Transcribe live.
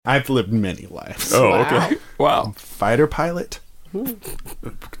I've lived many lives. Oh, okay. Wow. Fighter pilot.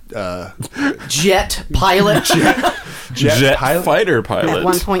 Jet pilot. Jet pilot. Fighter pilot. At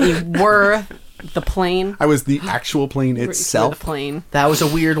one point, you were the plane. I was the actual plane You were itself. the plane. That was a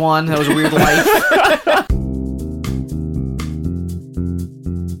weird one. That was a weird life.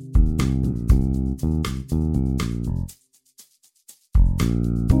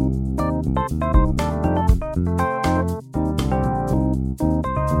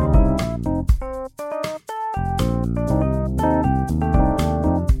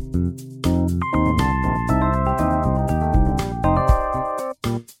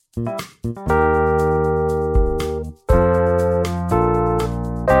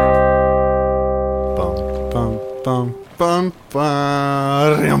 Bum, bum, bum,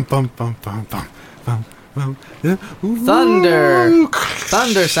 bum, bum, bum, bum, bum, bum. Thunder.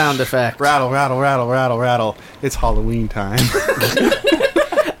 Thunder sound effect. Rattle, rattle, rattle, rattle, rattle. It's Halloween time.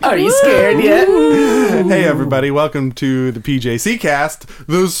 Are you scared yet? Hey everybody, welcome to the PJC Cast,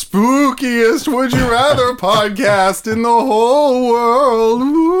 the spookiest Would You Rather podcast in the whole world.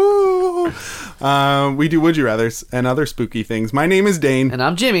 Woo. We do Would You Rathers and other spooky things. My name is Dane. And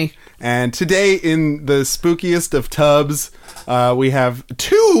I'm Jimmy. And today in the spookiest of tubs, we have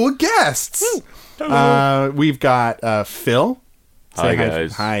two guests. We've got Phil. Hi, Say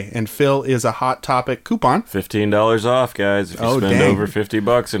guys. Hi. And Phil is a Hot Topic coupon. $15 off, guys, if you spend dang. over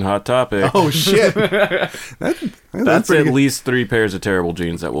 $50 in Hot Topic. Oh, shit. That's pretty at good. least 3 pairs of terrible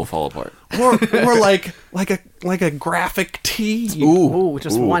jeans that will fall apart. Or like a graphic tee. Ooh,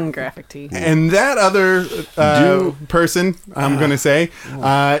 just one graphic tee. And that other person, I'm going to say,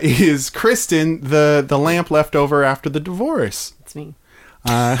 is Kristen, the lamp left over after the divorce. It's me.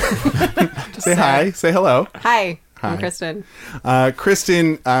 Say hi. Say hello. Hi, Hi. I'm Kristen.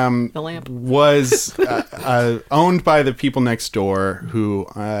 Kristen The lamp. was owned by the people next door who,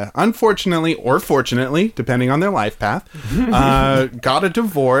 unfortunately or fortunately, depending on their life path, got a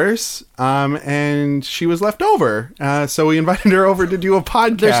divorce, and she was left over. So we invited her over to do a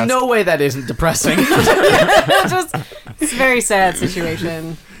podcast. There's no way that isn't depressing. It's a very sad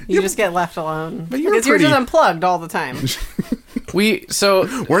situation. You just get left alone. But you're because you're pretty- just unplugged all the time. We're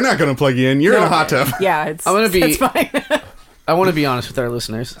not going to plug you in. You're in a hot tub. Yeah, it's it's fine. I want to be honest with our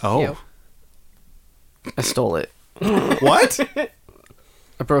listeners. Oh. I stole it. What?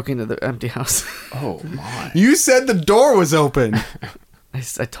 I broke into the empty house. Oh, my. You said the door was open. I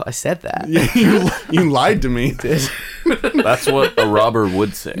said that. Yeah, you lied to me. That's what a robber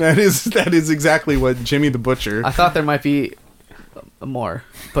would say. That is exactly what Jimmy the Butcher. I thought there might be more,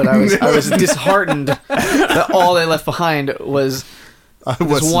 but I was disheartened that all they left behind was this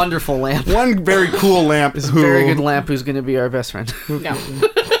was wonderful lamp. one very cool lamp. This very good lamp who's going to be our best friend. No,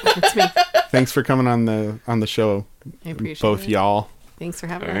 it's me. Thanks for coming on the show, I appreciate both it. y'all. Thanks for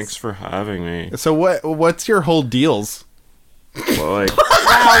having Thanks us. for having me. So what's your whole deals? Well, like,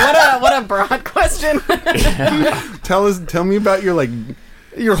 Wow, what a broad question. Tell me about your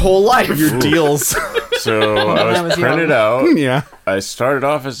Your whole life. your deals. so I was was printed young. out. Yeah. I started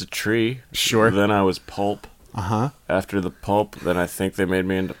off as a tree. Sure. Then I was pulp. Uh-huh. After the pulp, then I think they made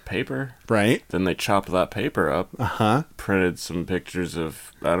me into paper. Right. Then they chopped that paper up. Uh-huh. Printed some pictures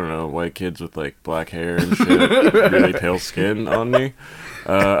of, I don't know, white kids with like black hair and shit, really pale skin on me.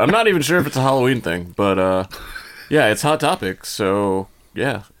 I'm not even sure if it's a Halloween thing, but yeah, it's Hot Topic, so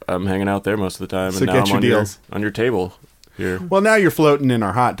yeah, I'm hanging out there most of the time. So And now get I'm your on deals. on your table here. Well, now you're floating in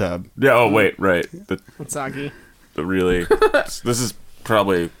our hot tub. Yeah. Oh wait, right. It's soggy. The really, this is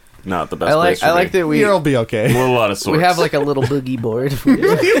probably not the best. I place for like me. that we You'll be okay. Well, a lot of sorts. we have like a little boogie board.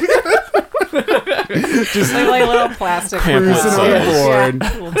 Just like little plastic Pamphlet Cruising size. on board.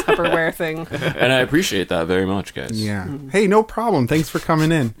 Yeah, little Tupperware thing. and I appreciate that very much, guys. Yeah. Hey, no problem. Thanks for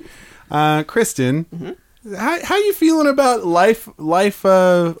coming in. Kristen, how you feeling about life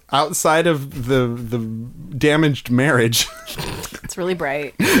outside of the damaged marriage? It's really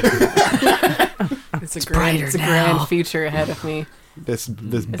bright. It's a brighter now. grand future ahead of me. this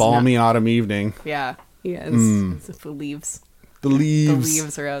balmy autumn evening. Yeah, it's the leaves. The The leaves.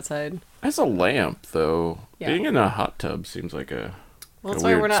 leaves are outside. As a lamp, though, Yeah. being in a hot tub seems like a Well, that's a why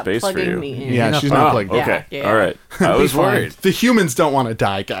weird we're not space for plugging you. me in. Yeah, she's not Oh, plugged. okay. Yeah. All right. I was fine. worried. The humans don't want to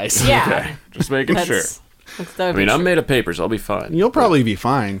die, guys. Yeah. Okay. Just making sure. I I mean, I'm made of paper, so I'll be fine. You'll probably be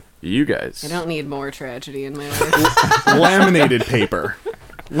fine. You guys. I don't need more tragedy in my life. Laminated paper.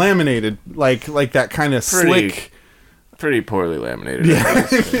 Laminated, like that kind of slick. Pretty poorly laminated.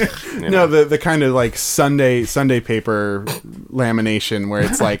 Yeah. No, the kind of like Sunday paper lamination where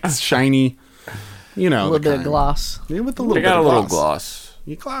it's like shiny. You know, A little the bit of kind. gloss. Yeah, with a I little got bit a of little gloss. gloss.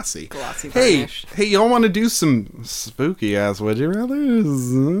 You classy. Glossy Hey, varnish. hey, y'all want to do some spooky ass would you rather?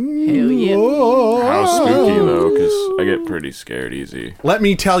 Hell yeah. How spooky though? Because I get pretty scared easy. Let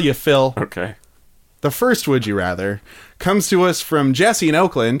me tell you, Phil. Okay. The first would you rather comes to us from Jesse in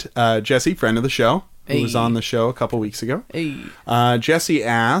Oakland. Jesse, friend of the show, who was Hey. on the show a couple weeks ago. Hey. Jesse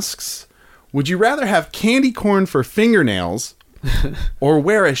asks, would you rather have candy corn for fingernails or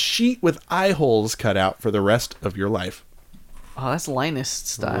wear a sheet with eye holes cut out for the rest of your life? Oh, that's Linus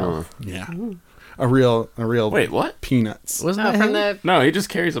style. Yeah. A real Wait, what? peanuts. Wasn't Oh, that from him? the. No, he just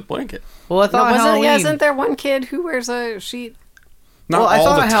carries a blanket. Well, I No, thought Halloween. isn't there one kid who wears a sheet? Not Well, I all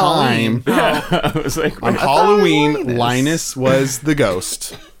thought the Halloween. time. I was like, On wait, Halloween, Linus. Linus was the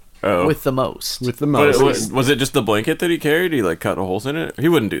ghost oh. with the most. with the But most. was it just the blanket that he carried? He like cut holes in it? He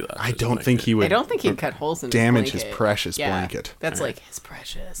wouldn't do that. I Just don't like think it. he would I don't think he'd cut holes in damage his his blanket. precious Yeah, blanket. That's like his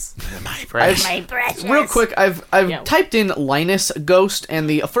precious. My My precious. Real quick, I've Yeah. typed in Linus Ghost, and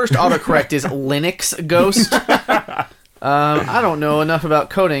the first autocorrect is Linux Ghost. I don't know enough about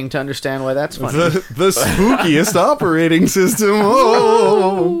coding to understand why that's funny. The spookiest operating system.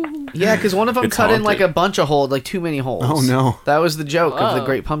 Oh. Yeah, because one of them It's cut in haunted. like a bunch of holes, like too many holes. Oh, no. That was the joke of the Whoa.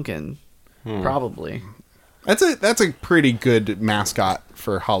 Great Pumpkin. Probably. That's a pretty good mascot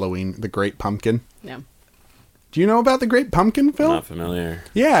for Halloween, the Great Pumpkin. Yeah. Do you know about the Great Pumpkin, Phil? Not familiar.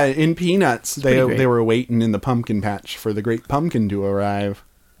 Yeah, in Peanuts, pretty great. they were waiting in the pumpkin patch for the Great Pumpkin to arrive.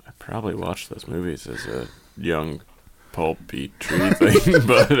 I probably watched those movies as a young pulpy tree thing,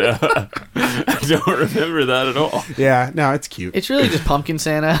 but I don't remember that at all. Yeah, no, it's cute. It's really just Pumpkin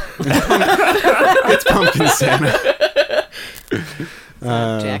Santa. It's Pumpkin Santa.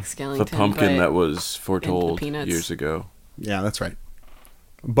 Jack Skellington. The pumpkin but- that was foretold Peanuts. years ago. Yeah, that's right.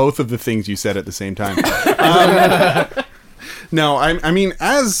 Both of the things you said at the same time. No, I mean,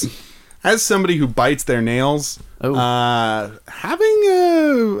 as somebody who bites their nails, Oh. having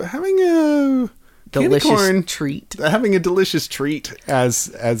a candy Delicious corn treat. having a delicious treat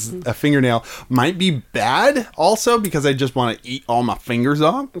as a fingernail might be bad also because I just want to eat all my fingers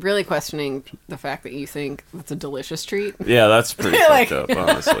off. Really questioning the fact that you think it's a delicious treat. Yeah, that's pretty Like- fucked up,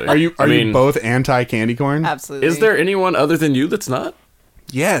 honestly. Are you I mean, you both anti candy corn? Absolutely. Is there anyone other than you that's not?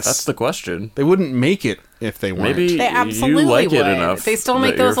 Yes. That's the question. They wouldn't make it if they weren't. Maybe They absolutely you like would. it enough. They still that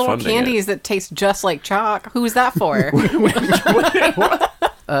make those you're little funding it. candies that taste just like chalk. Who's that for?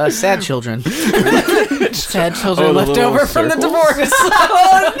 Sad children. Sad children Oh, the left little over from the circles? divorce.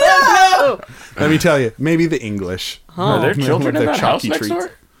 Oh no! Let me tell you, maybe the English. Are there children in Their that house chalky next treats.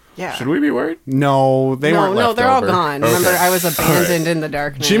 door? Yeah. Should we be worried? No, they weren't No, left they're all over. gone. Remember, I was abandoned in the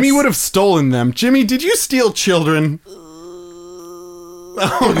darkness. Jimmy would have stolen them. Jimmy, did you steal children?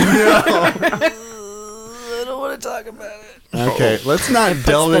 I don't want to talk about it. Okay, let's not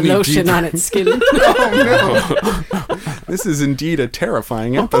delve the any lotion deeper. on its skin. This is indeed a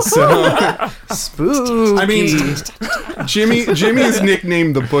terrifying episode. Spooky. I mean, Jimmy is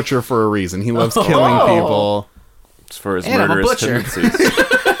nicknamed the Butcher for a reason. He loves killing people. It's for his And I'm a murderous butcher. tendencies.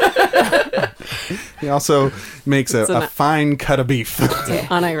 He also makes a an- fine cut of beef.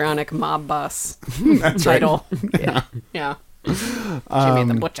 Unironic mob boss That's right. title. Yeah. Jimmy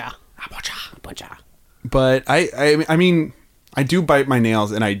the Butcher. Butcher. But I mean, I do bite my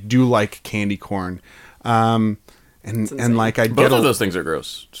nails and I do like candy corn. And insane. like I Both get of those things are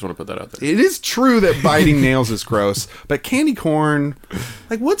gross. Just want to put that out there. It is true that biting nails is gross, but candy corn,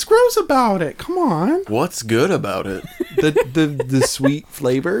 like what's gross about it? Come on, What's good about it? the sweet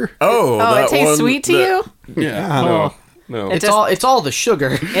flavor. Oh, Oh, that it tastes one sweet to that- you? Yeah. Oh. No. It's just- all the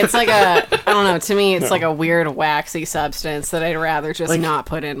sugar. It's like I don't know, to me it's like a weird waxy substance that I'd rather just not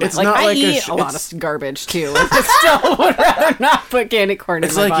put in my it's like not I like a eat sh- a lot it's- of garbage too. And I still would rather not put candy corn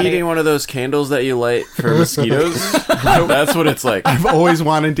It's in my like body. eating one of those candles that you light for mosquitoes. That's what it's like. I've always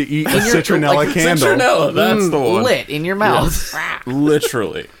wanted to eat a citronella like, candle. Citronella, that's the one. Lit in your mouth.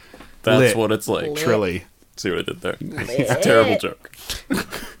 Literally. That's Lit. what it's like. Trilly. See what I did there? It's a terrible joke.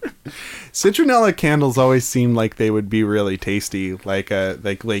 Citronella candles always seemed like they would be really tasty, like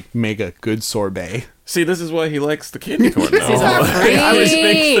make a good sorbet. See, this is why he likes the candy corn now. These are free. I was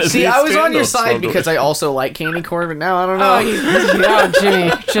thinking See, I was on your side because I also like candy corn, but now I don't know. Oh,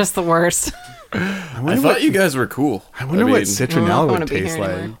 Jimmy, just the worst. I thought you guys were cool. I wonder mean, what I citronella don't would wanna be taste here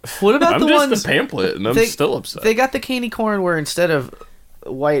like. anymore. What about I'm the just ones a pamphlet, and I'm they- still upset. they got the candy corn where instead of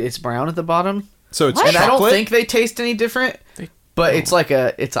white, it's brown at the bottom, So it's and I don't chocolate? think they taste any different. But it's like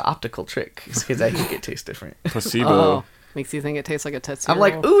it's an optical trick because I think it tastes different. Placebo. Oh, makes you think it tastes like a Tootsie I'm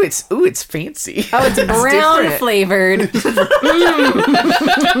like, Roll. ooh, it's fancy. Oh, it's brown different. flavored.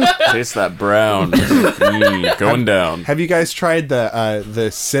 Taste that brown. Going down. Have you guys tried the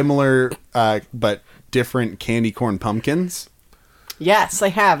similar but different candy corn pumpkins? Yes, I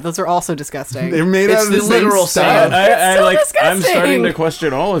have. Those are also disgusting. They're made It's out of the the same literal stuff. same. I'm disgusting. starting to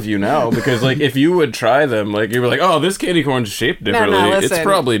question all of you now because, like, if you would try them, like, you were like, oh, this candy corn's shaped differently. It's listen.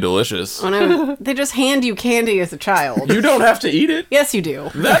 probably delicious. They just hand you candy as a child. You don't have to eat it. Yes, you do.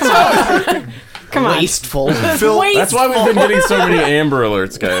 That's Come on. Wasteful. Phil, That's why we've been getting so many Amber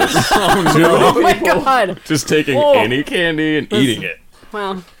Alerts, guys. Oh my god. Just taking Oh. any candy and eating it.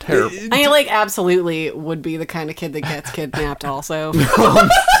 Well, Terrible. I like absolutely would be the kind of kid that gets kidnapped. Also,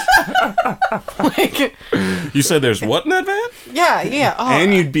 like, You said there's what in that van? yeah. Oh,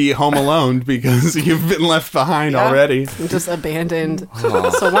 and you'd be home alone because you've been left behind yeah. already. Just abandoned.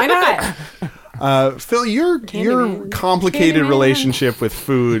 So why not? Phil, your man. complicated Candy man. relationship with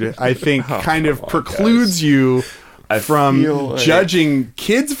food, I think, kind of precludes you from feel like- judging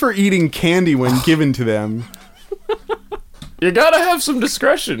kids for eating candy when given to them. You gotta have some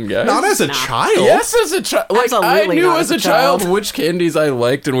discretion, guys. Not as a child. Yes, as a child. Like, I Absolutely knew not as a child which candies I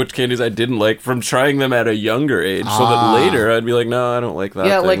liked and which candies I didn't like from trying them at a younger age, so that later I'd be like, no, I don't like that.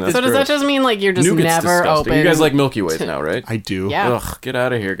 Yeah, thing. like, That's So does that gross. just mean like you're just Nougat's never disgusting. open? You guys like Milky Ways now, right? I do. Yeah. Ugh, get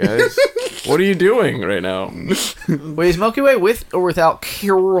out of here, guys. What are you doing right now? Wait, is Milky Way with or without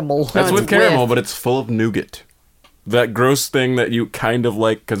caramel? That's it's with caramel, with. but it's full of nougat. That gross thing that you kind of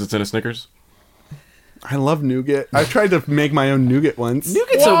like because it's in a Snickers. I love nougat. I've tried to make my own nougat once.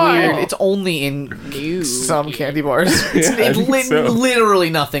 Nougat's so Why? weird. It's only in some candy bars. It's, Yeah, I think so.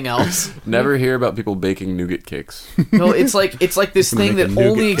 literally nothing else. Never hear about people baking nougat cakes. No, it's like this thing make a that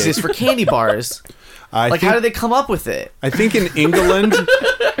nougat only cake. exists for candy bars. I Like, think, how did they come up with it? I think in England,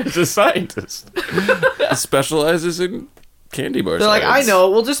 It's a scientist. It specializes in candy bars. They're like, I know.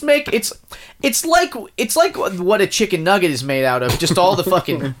 We'll just make it's like what a chicken nugget is made out of. Just all the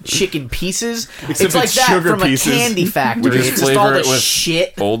fucking chicken pieces. it's like it's that sugar from pieces. a candy factory. just It's just all flavor the it with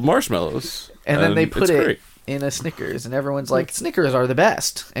shit, old marshmallows. and then they put it's it great. in a Snickers, and everyone's like, Snickers are the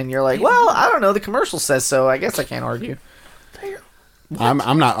best. And you're like, well, I don't know. The commercial says so. I guess I can't argue.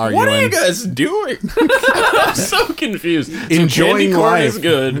 I'm not arguing. What are you guys doing? I'm so confused. Enjoying candy corn life. is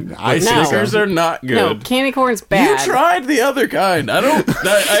good. I but think Snickers so. are not No, good. candy corn's You bad. tried the other kind. I don't.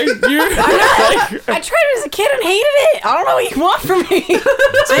 You're like, I tried it as a kid and hated it. I don't know what you want from me.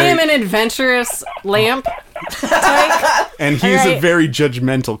 I am an adventurous lamp type. And he's a Alright. very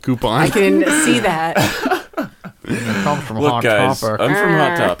judgmental coupon. I can see that. Comes from look, guys. I'm from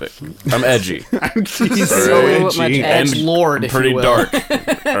Hot Topic. I'm edgy. He's so Alright. much edgy. edge. And Lord, I'm if pretty you will. dark.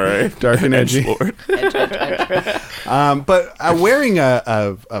 All right. Dark and edgy. Lord. But wearing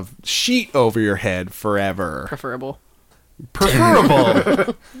a sheet over your head forever. Preferable.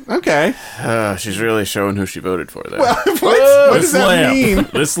 Preferable. Okay. She's really showing who she voted for there. What does that mean?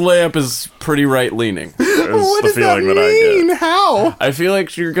 This lamp is pretty right leaning. Is What the does that feeling that I mean? get. How? I feel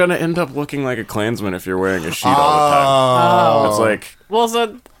like you're gonna end up looking like a Klansman if you're wearing a sheet all the time. It's like, Well,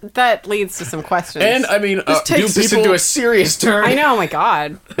 so that leads to some questions. and I mean, This takes do us people? into a serious turn. I know, oh my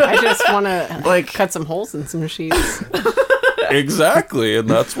god. I just want to Like- cut some holes in some sheets. Exactly, and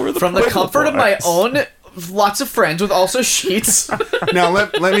that's where the From the point comfort of my lies. own, lots of friends with also sheets. Now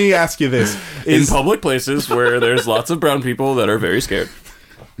let me ask you this: In Is public places where there's lots of brown people that are very scared.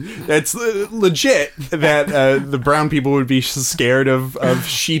 that's legit that the brown people would be scared of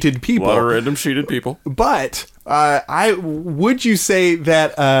sheeted A people? lot of random sheeted people. But would you say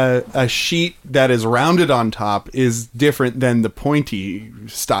that a sheet that is rounded on top is different than the pointy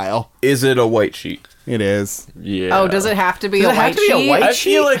style? Is it a white sheet? It is. Yeah. Oh, does it have to be Does a it have white to be a sheet? white I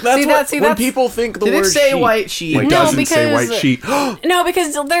feel like that's See, what see, when that's- people think the Did word it say sheet. white sheet? It No, doesn't say because- white sheet. No,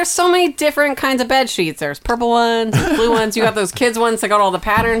 because there's so many different kinds of bed sheets. There's purple ones, blue ones. You got those kids ones that got all the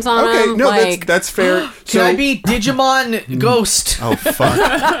patterns on Okay, them. no, like, that's fair. Can I be Digimon Ghost? Oh fuck!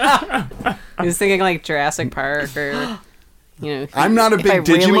 I was thinking like Jurassic Park or, you know. I'm not a if I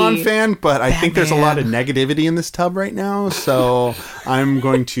big Digimon really- fan, but I think there's a lot of negativity in this tub right now. So I'm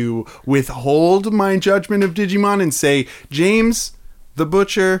going to withhold my judgment of Digimon and say, James, the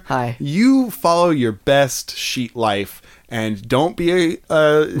butcher, Hi. you follow your best sheet life and don't be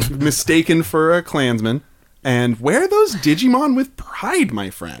mistaken for a Klansman. And wear those Digimon with pride, my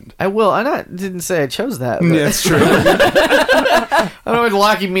friend. I will. Didn't say I chose that. But That's true. I don't know what's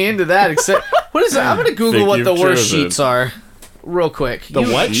locking me into that. Except what is that? I'm gonna Google Think what the you've worst chosen. sheets are, real quick. The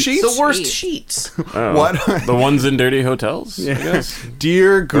what sheets? The worst Sheets. sheets. Oh, What? The ones in dirty hotels, I guess.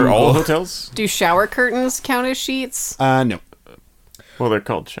 Dear Or Google. all hotels? Do shower curtains count as sheets? No. Well, they're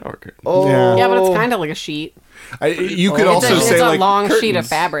called shower curtains. Oh, Yeah, but it's kind of like a sheet. You could It's also a, say it's a like long sheet of curtains.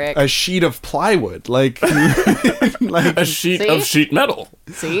 fabric. a sheet of plywood. Like A sheet See? of sheet metal.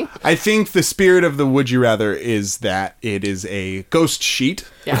 See? I think the spirit of the Would You Rather is that it is a ghost sheet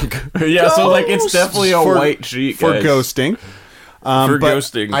Yeah. Yeah, so like it's Ghost! definitely a For- white sheet for guys. ghosting. For but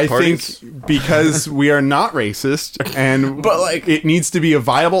ghosting I parties? think because we are not racist and But, like- it needs to be a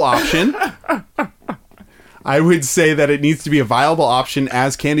viable option. I would say that it needs to be a viable option,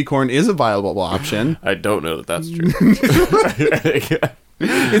 as candy corn is a viable option. I don't know that that's true.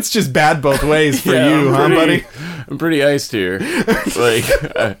 It's just bad both ways for Yeah, you, huh, buddy? I'm pretty iced here. Like,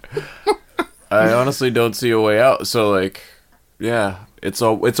 I honestly don't see a way out. So, like, yeah, it's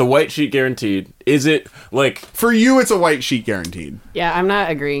a white sheet guaranteed. Is it like For you, it's a white sheet guaranteed. Yeah, I'm not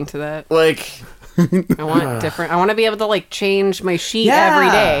agreeing to that. like? I want different. I want to be able to like change my sheet Yeah. every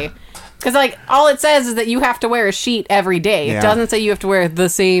day. Because like all it says is that you have to wear a sheet every day. Yeah. It doesn't say you have to wear the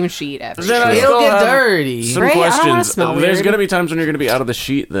same sheet every Then I day. It'll still get have dirty. Some Right? I don't wanna questions. smell There's weird. gonna be times when you're gonna be out of the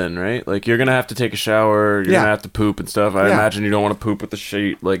sheet. Then, right? Like you're gonna have to take a shower. You're Yeah. gonna have to poop and stuff. I Yeah. imagine you don't want to poop with the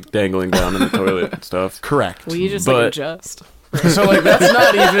sheet like dangling down in the toilet and stuff. Correct. Will you just But- like adjust? So like that's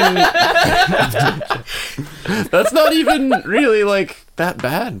not even really like that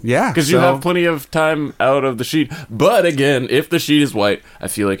bad. Yeah, because you so- have plenty of time out of the sheet. But again, if the sheet is white, I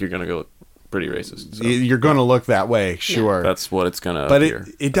feel like you're gonna go pretty racist. So You're going to look that way, sure. that's what it's gonna. But appear.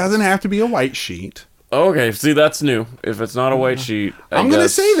 it doesn't have to be a white sheet. Okay, see that's new. If it's not a white sheet, I'm going to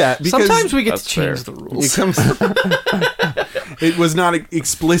guess- say that because Sometimes we get to That's change fair. the rules. it comes. It was not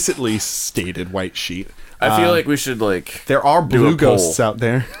explicitly stated white sheet. I feel like we should like. There are Do a blue poll. ghosts out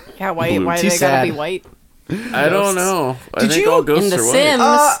there. Yeah, why? Blue. Why Too they gotta be sad. white? I don't know. I Did think you- all ghosts In The are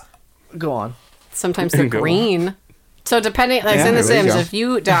white. Sims, Go on. sometimes they're Go on. green. So depending, like Yeah, in The there you Sims, go. if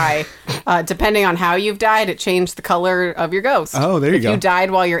you die, depending on how you've died, it changed the color of your ghost. Oh, there you if go. you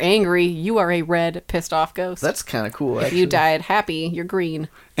died while you're angry, you are a red, pissed off ghost. That's kind of cool. if Actually. you died happy, you're green.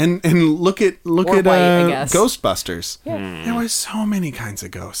 And look at Or white, I guess. Ghostbusters. Hmm. There were so many kinds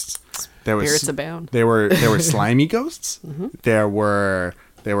of ghosts. There was Spirits abound. There were slimy ghosts. There were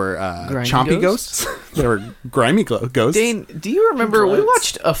chompy ghosts? ghosts. There were grimy ghosts. Dane, do you remember we Floats.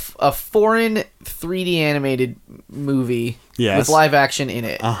 watched a foreign 3D animated movie Yes. with live action in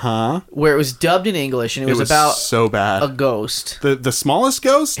it, where it was dubbed in English and it It was about so bad. a ghost. The smallest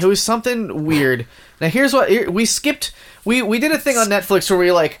ghost. It was something weird. Now here's what we skipped. We did a thing on Netflix where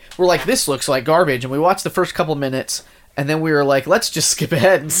we're like this looks like garbage, and we watched the first couple minutes, and then we were like, let's just skip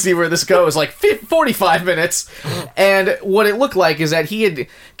ahead and see where this goes. Like 45 minutes, and what it looked like is that he had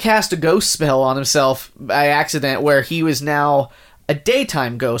cast a ghost spell on himself by accident, where he was now a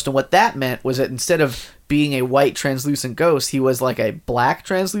daytime ghost, and what that meant was that instead of being a white translucent ghost, he was like a black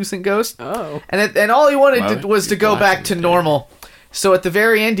translucent ghost. Oh. And all he wanted Why to, was would to you go black back to him? normal. So at the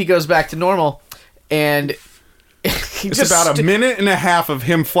very end, he goes back to normal, and he It's just about a minute and a half of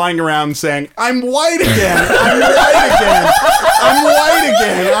him flying around saying, "I'm white again. I'm white again. I'm white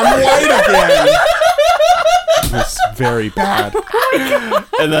again. I'm white again." It's very bad.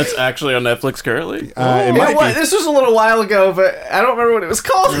 And that's actually on Netflix currently. It You know might what? be. This was a little while ago, but I don't remember what it was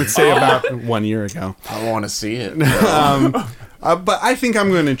called. I would say about 1 year ago. I want to see it. But I think I'm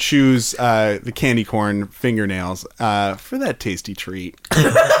going to choose the candy corn fingernails for that tasty treat.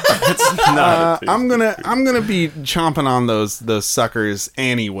 I'm gonna be chomping on those suckers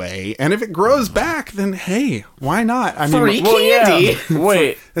anyway. And if it grows back, then hey, why not? I mean, Free candy.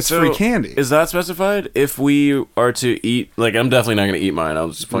 Wait, It's free candy. Is that specified? If we are to eat, like, I'm definitely not going to eat mine. I'll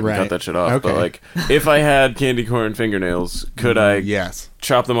just fucking Right. cut that shit off. Okay. But like, if I had candy corn fingernails, could I yes,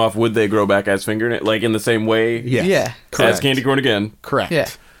 chop them off? Would they grow back as fingernails, like in the same way yes, Yeah. correct. as candy corn again? Correct. Yeah.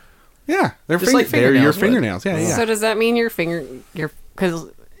 Yeah, they're, Just like they're your fingernails fingernails. Yeah, yeah. So does that mean because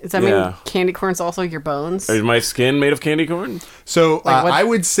does that mean Yeah. candy corn's also your bones? Is my skin made of candy corn? So Like what- I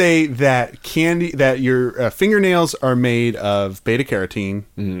would say that your fingernails are made of beta carotene,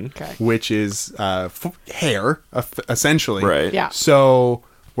 Okay. which is hair, essentially. Right. Yeah. So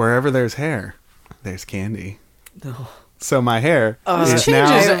wherever there's hair, there's candy. So my hair is This now.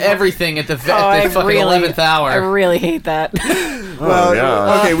 changes everything at the, I fucking really, 11th hour. I really hate that. Well,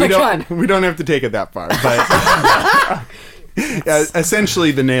 yeah. okay, we Which don't have to take it that far, but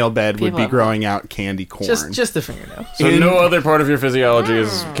essentially the nail bed would People be have- growing out candy corn. just the fingernail. So In- no other part of your physiology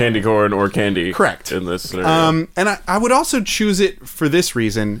is candy corn or candy. Correct. In this scenario. And I would also choose it for this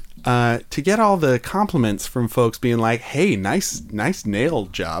reason, to get all the compliments from folks being like, "Hey, nice nail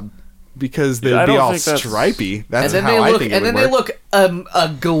job," because they'd I be don't all think that's- stripey. That's And then how they I look, think it and would then they work. look a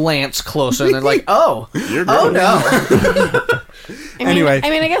glance closer, and they're like, "Oh, You're oh good. no." Anyway. I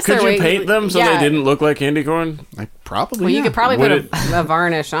mean, I guess Could there you are paint them so yeah. they didn't look like candy corn? I probably. Well, you yeah. could probably Would put a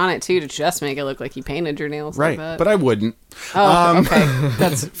varnish on it too to just make it look like you painted your nails right, like that. but I wouldn't. oh, okay.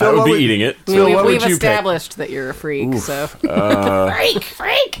 That's I would what be would- eating it. I mean, what we've would you pick? established that you're a freak, so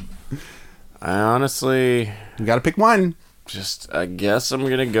freak. I honestly You got to pick one. I guess I'm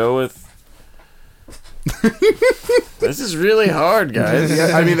gonna go with This is really hard, guys.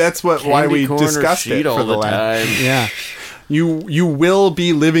 Yeah, I mean, that's why Candy we corn or discussed sheet it all for the the last. time. Yeah. You will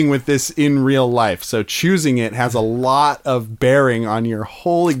be living with this in real life, so choosing it has a lot of bearing on your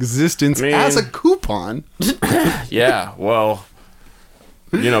whole existence Man. as a coupon. Yeah, well,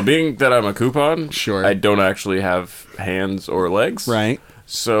 being that I'm a coupon, Sure. I don't actually have hands or legs. Right.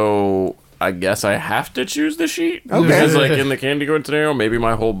 So I guess I have to choose the sheet. Okay. Because, like, in the candy corn scenario, maybe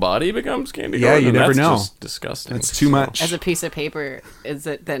my whole body becomes candy corn. Yeah, you and never that's know. Just disgusting. That's too much. As a piece of paper, is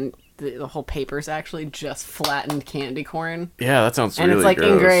it then the whole paper is actually just flattened candy corn? Yeah, that sounds And really it's like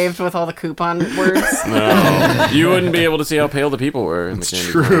gross. engraved with all the coupon words? No, you wouldn't be able to see how pale the people were in the candy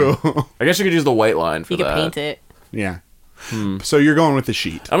True. corn. I guess you could use the white line for You could that. paint it. Yeah. So you're going with the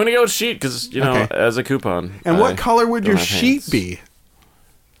sheet. I'm gonna go with sheet because Okay. as a coupon. And what color would don't your have sheet hands. be?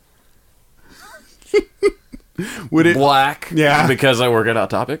 Would it? Black. Yeah. Because I work at Hot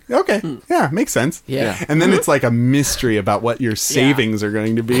Topic. Okay. Yeah, makes sense. Yeah. And then it's like a mystery about what your savings are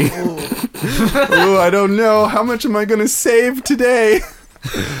going to be. Ooh, I don't know. How much am I going to save today?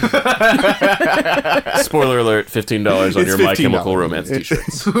 Spoiler alert: $15 on It's your My $15. Chemical Romance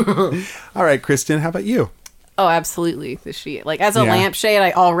t-shirts. All right, Kristen, how about you? Oh, absolutely. The sheet. Like, as a Yeah. lampshade,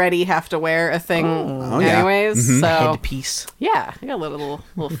 I already have to wear a thing yeah. anyways. So, Headpiece. yeah. I got a little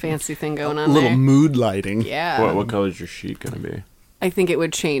fancy thing going A on little there. mood lighting. Yeah. What color is your sheet gonna be? I think it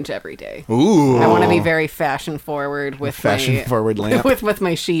would change every day. Ooh. I want to be very fashion forward with Fashion my, forward lamp. with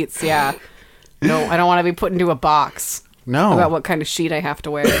my sheets. Yeah. No, I don't want to be put into a box No. about what kind of sheet I have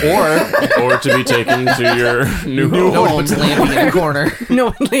to wear. Or to be taken to your new home. No one puts Lampy in a corner. No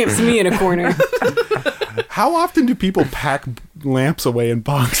one leaves me in a corner. How often do people pack lamps away in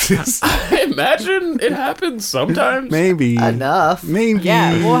boxes? I imagine it happens sometimes. Maybe. Enough. Maybe.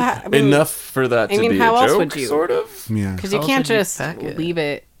 Yeah. Well, I mean, Enough for that to I mean, be how a else joke, would you? sort of. Yeah. because you How can't else would you just pack it? leave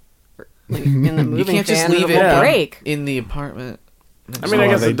it like, in the You moving can't just van. leave It will it break. in the apartment. I mean, I Oh,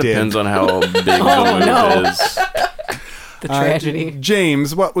 guess they it did. depends on how big the Oh, move no. is. The tragedy.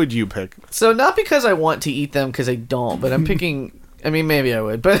 James, what would you pick? So not because I want to eat them, because I don't, but I'm picking. I mean, maybe I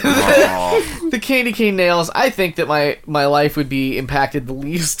would, but the candy cane nails. I think that my life would be impacted the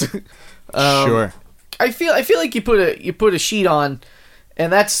least. Sure. I feel like you put a sheet on,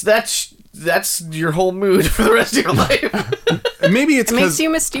 and that's your whole mood for the rest of your life. Maybe it's It makes because you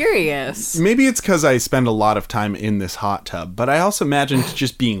mysterious. maybe it's because I spend a lot of time in this hot tub, but I also imagine it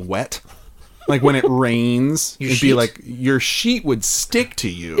just being wet. Like when it rains, Your it'd be sheet? like your sheet would stick to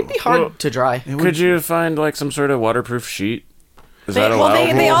you. It'd be hard Well, to dry. Could you find like some sort of waterproof sheet? Is They, that well,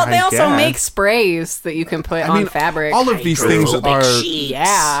 allowed? they I also guess. make sprays that you can put on fabric. all of these things are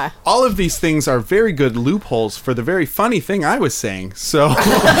Yeah. all of these things are very good loopholes for the very funny thing I was saying. So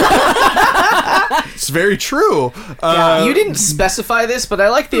it's very true. You didn't specify this, but I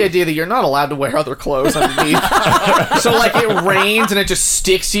like the idea that you're not allowed to wear other clothes underneath. So like it rains and it just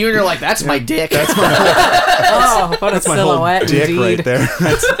sticks to you, and you're like, "That's my dick." Oh, what a my whole silhouette dick indeed. right there.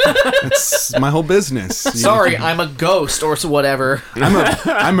 That's my whole business. Sorry, I'm a ghost or whatever.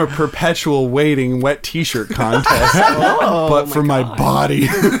 I'm a perpetual waiting wet t-shirt contest, but for my body.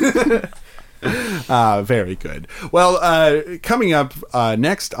 Very good. Well, coming up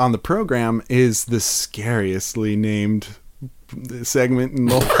next on the program is the scariously named segment in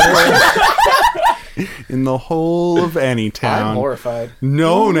the whole of Anytown, horrified.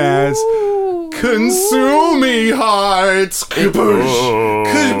 known as Consuming Hearts. Kaboosh,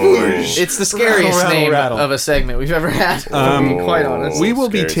 kaboosh. It's the scariest Rattle, name rattle. of a segment we've ever had. To be quite honest. We will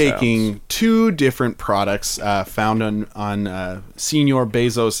be Scary taking two different products found on Senor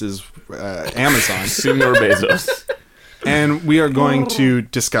Bezos's Amazon, Senor Bezos. and we are going to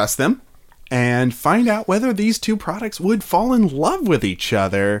discuss them and find out whether these two products would fall in love with each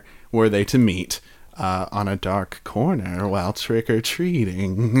other were they to meet on a dark corner while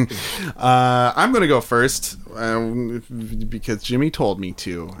trick-or-treating. I'm going to go first because Jimmy told me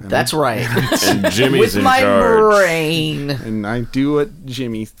to. And That's right. And Jimmy's With in my charge. brain. and I do what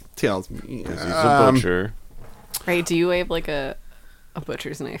Jimmy tells me. He's a butcher. Right? Do you wave like a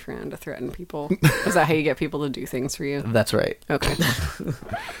butcher's knife around to threaten people? Is that how you get people to do things for you? That's right. Okay.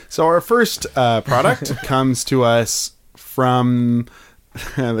 So our first product comes to us from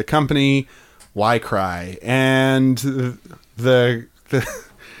the company Y Cry, and the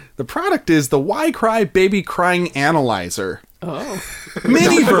product is the Y Cry Baby Crying Analyzer. Oh.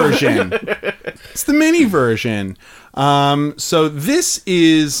 Mini version. It's the mini version. So this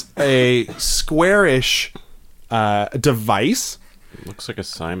is a squarish device Looks like a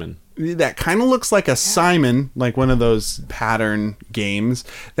Simon. that kind of looks like a Simon, like one of those pattern games.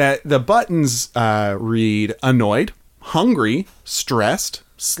 That the buttons read annoyed, hungry, stressed,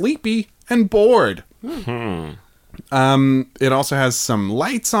 sleepy, and bored. It also has some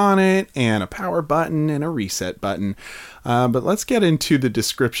lights on it and a power button and a reset button. But let's get into the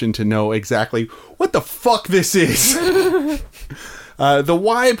description to know exactly what the fuck this is. The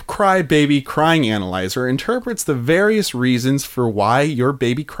Wibe Cry Baby Crying Analyzer interprets the various reasons for why your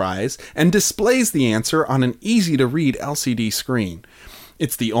baby cries and displays the answer on an easy-to-read LCD screen.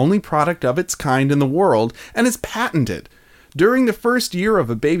 It's the only product of its kind in the world and is patented. During the first year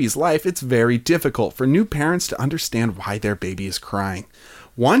of a baby's life, it's very difficult for new parents to understand why their baby is crying.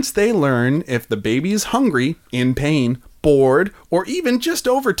 Once they learn if the baby is hungry, in pain, bored, or even just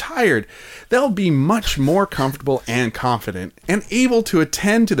overtired, they'll be much more comfortable and confident and able to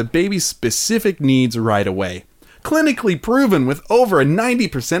attend to the baby's specific needs right away. Clinically proven with over a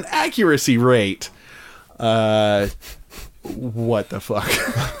 90% accuracy rate. What the fuck?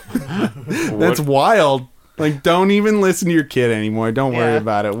 That's wild. Like, don't even listen to your kid anymore. Don't worry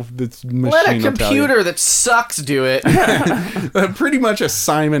about it. This machine Let a will tell you. computer that sucks do it. Pretty much a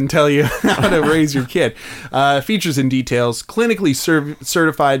Simon tell you how to raise your kid. Features and details. Clinically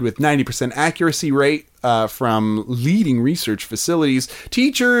certified with 90% accuracy rate from leading research facilities.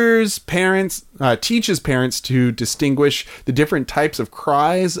 Teaches parents to distinguish the different types of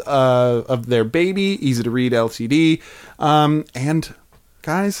cries of their baby. Easy to read LCD. And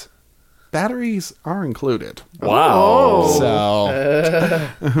guys, batteries are included. Wow. So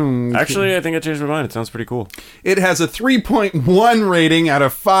Actually, I think I changed my mind. It sounds pretty cool. it has a 3.1 rating out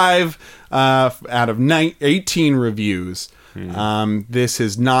of 5 out of 18 reviews. This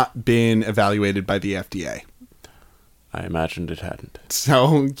has not been evaluated by the FDA. I imagined it hadn't.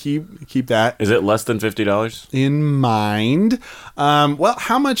 So keep that Is it less than $50? in mind. Well,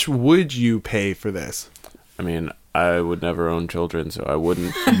 how much would you pay for this? I mean, I would never own children, so I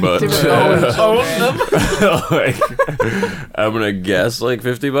wouldn't. But like, I'm gonna guess like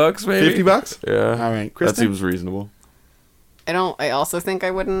 $50, maybe. $50? Yeah. All right, That Kristen? seems reasonable. I also think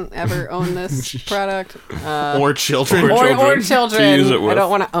I wouldn't ever own this product. Or children? Or To children. use it I with. don't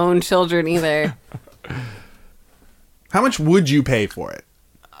want to own children either. How much would you pay for it?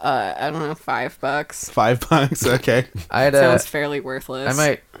 I don't know, $5. $5? Okay. I'd Sounds fairly worthless.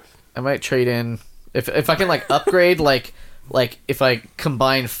 I might trade in if I can like upgrade like if I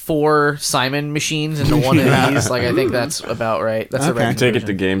combine 4 Simon machines into one of these, like I think that's about right. That's the Okay. right You take it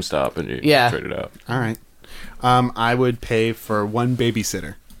to conversion. GameStop and you Yeah. trade it out. All right. I would pay for one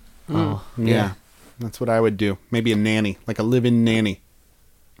babysitter. Oh, Yeah. That's what I would do. Maybe a nanny, like a live-in nanny.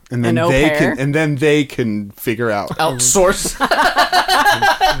 And then An au they pair? they can figure out Outsource.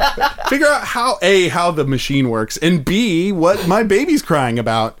 how the machine works, and B, what my baby's crying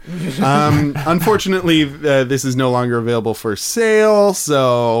about. Unfortunately, this is no longer available for sale,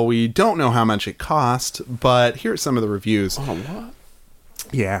 so we don't know how much it cost, but here are some of the reviews. Oh, what?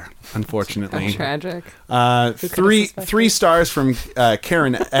 Yeah, unfortunately. Tragic. Three stars from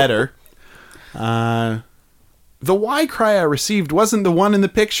Karen Eder. The Y cry I received wasn't the one in the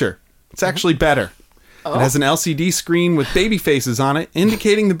picture. It's actually better. It has an LCD screen with baby faces on it,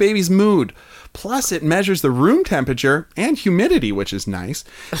 indicating the baby's mood. Plus, it measures the room temperature and humidity, which is nice.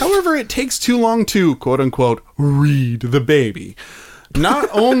 However, it takes too long to, quote-unquote, read the baby. Not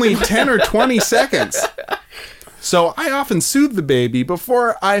only 10 or 20 seconds. So I often soothe the baby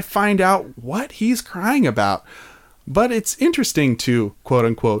before I find out what he's crying about. But it's interesting to,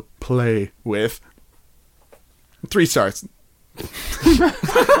 quote-unquote, play with. 3 stars.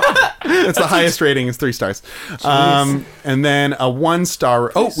 That's the highest rating is 3 stars. And then a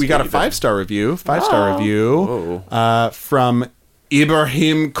 1-star. Oh, we got a 5-star review. 5-star review from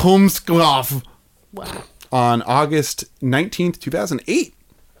Ibrahim Kumsklov on August 19th, 2008.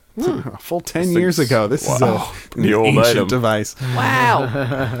 A full 10 years ago. This is an The old ancient item. device. Wow.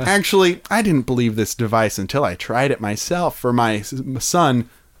 Actually, I didn't believe this device until I tried it myself for my son,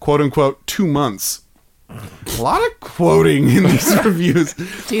 quote unquote, 2 months. A lot of quoting in these reviews.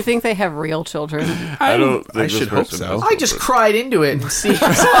 Do you think they have real children? I don't think I this should hope person so. has I just children. cried into it and see.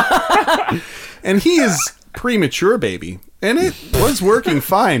 And he is premature baby. And it was working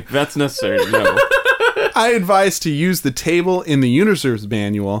fine. That's necessary to know. I advise to use the table in the user's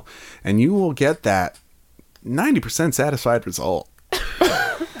manual, and you will get that 90% satisfied result.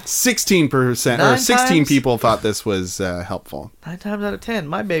 16% or 9 16 times? people thought this was helpful. 9 times out of 10,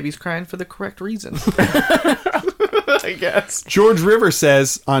 my baby's crying for the correct reason. I guess. George River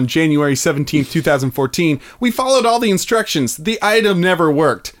says on January 17th, 2014, we followed all the instructions. The item never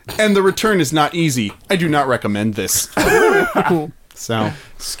worked, and the return is not easy. I do not recommend this. So,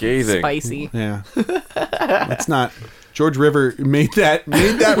 Scathing. Spicy. yeah. Let's not George River made that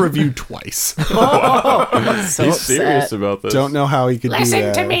review twice. So He's upset. serious about this. Don't know how he could do that.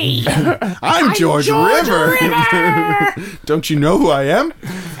 Listen to me. I'm George River. Don't you know who I am?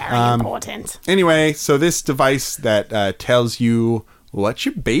 Very important. Anyway, so this device that tells you what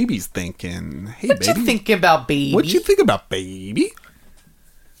your baby's thinking. Hey, What baby. you thinking about, baby? What you think about, baby?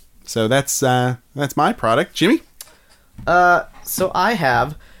 So that's my product, Jimmy. So I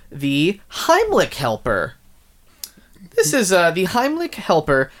have the Heimlich Helper. This is the Heimlich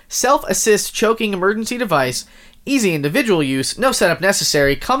Helper self-assist choking emergency device. Easy individual use, no setup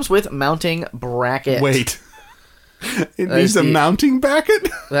necessary. Comes with mounting bracket. Wait, it That needs is a the- mounting bracket.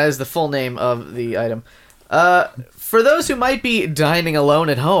 That is the full name of the item. For those who might be dining alone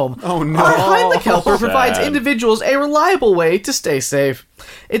at home, Oh, no. our Heimlich Helper provides Sad. individuals a reliable way to stay safe.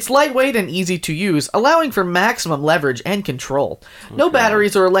 It's lightweight and easy to use, allowing for maximum leverage and control. No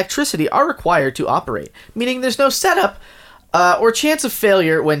batteries or electricity are required to operate, meaning there's no setup or chance of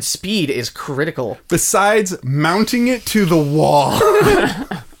failure when speed is critical. Besides mounting it to the wall.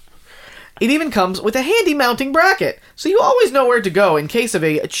 It even comes with a handy mounting bracket, so you always know where to go in case of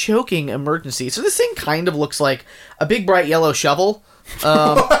a choking emergency. So this thing kind of looks like a big bright yellow shovel.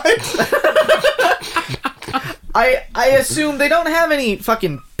 I assume they don't have any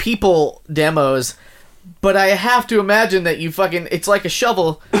fucking people demos, but I have to imagine that you fucking it's like a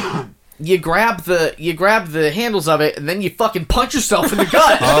shovel. You grab the handles of it and then you fucking punch yourself in the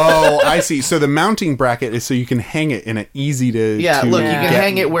gut. Oh, I see. So the mounting bracket is so you can hang it in an easy to. Yeah, to look, you Yeah. can get-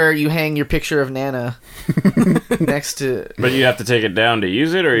 hang it where you hang your picture of Nana next to. But you have to take it down to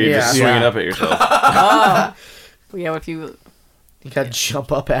use it, or you just Yeah. swing it Yeah. up at yourself. Yeah, if you You gotta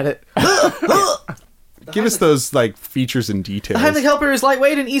jump up at it. Give us those like features and details. The Heimlich Helper is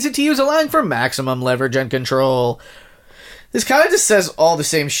lightweight and easy to use, allowing for maximum leverage and control. This kind of just says all the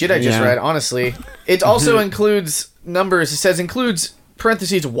same shit I just Yeah. read, honestly. It also includes numbers. It says includes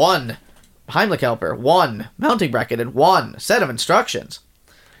parentheses 1 Heimlich Helper, 1 mounting bracket, and 1 set of instructions.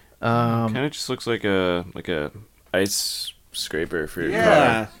 Kind of just looks like a ice scraper for your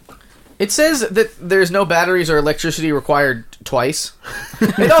Yeah. car. It says that there's no batteries or electricity required twice.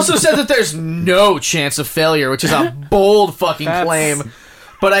 It also says that there's no chance of failure, which is a bold fucking That's- claim.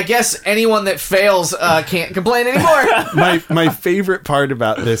 But I guess anyone that fails can't complain anymore. My favorite part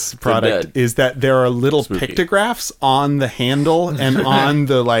about this product dead. is that there are little Spooky. pictographs on the handle and on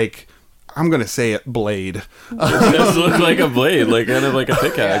the like. I'm gonna say it blade It does look like a blade, like kind of like a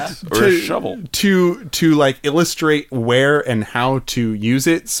pickaxe or a shovel. to like illustrate where and how to use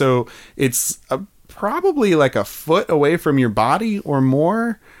it. So it's probably like a foot away from your body or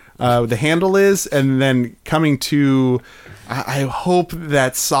more. The handle is, and then coming to. I hope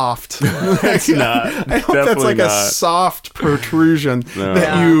that's soft. It's not. I hope that's Definitely like not. a soft protrusion No.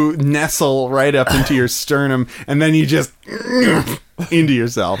 that you nestle right up into your sternum, and then you just into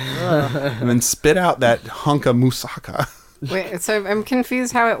yourself, and then spit out that hunk of moussaka. wait, so I'm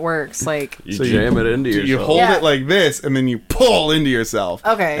confused how it works. Like, You So jam it into yourself. You hold Yeah. it like this, and then you pull into yourself.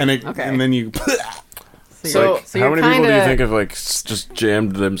 Okay, And okay. and then you. So- Like, so how you're many people do you kinda- think have like just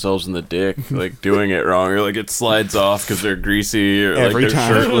jammed themselves in the dick, like doing it wrong, or like it slides off because they're greasy, or Every like they're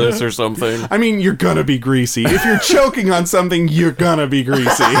time. shirtless or something? I mean, you're gonna be greasy. If you're choking on something, you're gonna be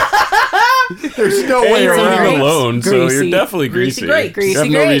greasy. There's no And way you're around eating it. alone, so Greasy. you're definitely greasy. great. Greasy you have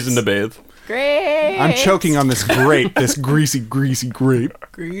no grapes. reason to bathe. great. I'm choking on this grape, this greasy grape.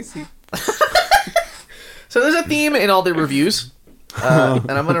 Greasy. So there's a theme in all the reviews, and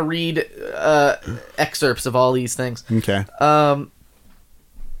I'm gonna read excerpts of all these things. Okay.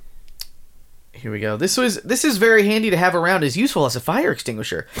 Here we go. This is very handy to have around, as useful as a fire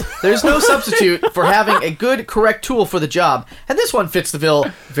extinguisher. There's no substitute for having a good, correct tool for the job, and this one fits the bill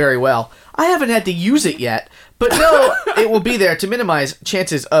very well. I haven't had to use it yet, but know it will be there to minimize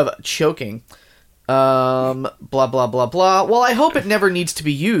chances of choking. Blah blah blah blah. Well, I hope it never needs to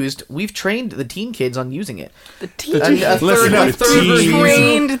be used. We've trained the teen kids on using it. The teen. A Listen third up, review. teens.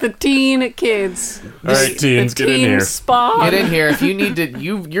 Trained the teen kids. All right, teens, the get in teen here. Spa. Get in here if you need to.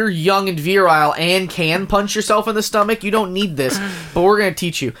 You're young and virile and can punch yourself in the stomach. You don't need this, but we're gonna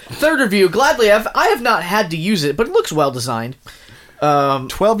teach you. Third review. Gladly, I have not had to use it, but it looks well designed.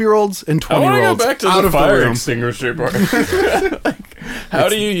 12-year-olds and I want to go 20-year-olds back to out the of the fire room. extinguisher part. Like, how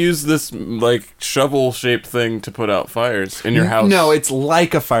do you use this like shovel-shaped thing to put out fires in your house? No, it's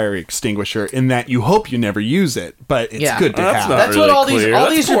like a fire extinguisher in that you hope you never use it, but it's Yeah. good to That's have. not That's really what all clear.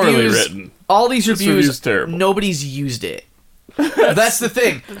 these That's poorly reviews. written. All these reviews. review's terrible. Nobody's used it. That's the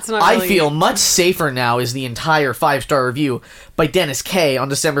thing. not I really- feel much safer now. Is the entire 5-star review by Dennis K on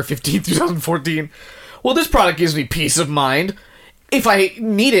December 15th, 2014. Well, this product gives me peace of mind. if I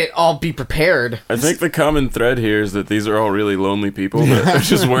need it, I'll be prepared. I think the common thread here is that these are all really lonely people that are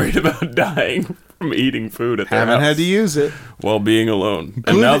just worried about dying from eating food at their Haven't house had to use it. while being alone. Good.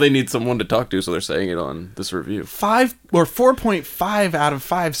 And now they need someone to talk to, so they're saying it on this review. 4.5 out of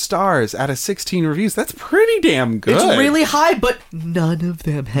 5 stars out of 16 reviews. That's pretty damn good. It's really high, but none of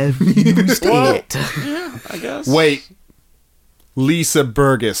them have used it. I guess. Wait. Lisa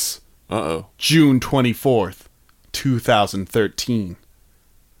Burgess, Uh-oh. June 24th, 2013.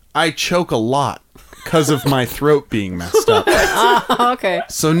 I choke a lot because of my throat being messed up. Okay.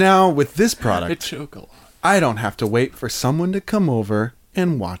 So now with this I product, choke a lot. I don't have to wait for someone to come over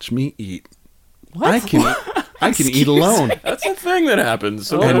and watch me eat. I can eat alone That's a thing that happens.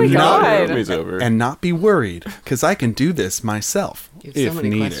 So Oh my God. Movies over. and not be worried because I can do this myself You have if so many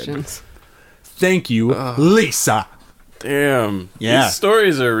needed. questions. Thank you, Lisa. Damn. Yeah. These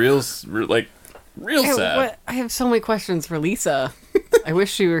stories are real sad. I have so many questions for Lisa. I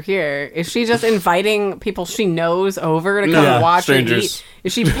wish she were here. Is she just inviting people she knows over to come No, watch strangers. and eat?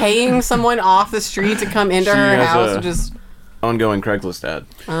 Is she paying someone off the street to come into She her has house a- and just... Ongoing Craigslist ad.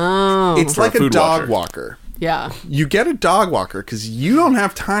 Oh. It's For a like a food dog watcher. walker. Yeah. You get a dog walker because you don't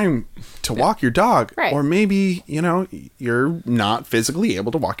have time to walk your dog. Right. Or maybe, you're not physically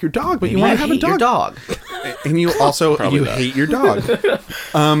able to walk your dog, but you You want want to to have a your dog. dog. And you also Probably you that. hate your dog.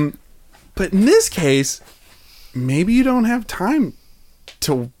 But in this case, maybe you don't have time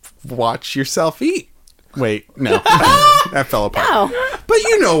to watch yourself eat. Wait, no. That fell apart. Oh. But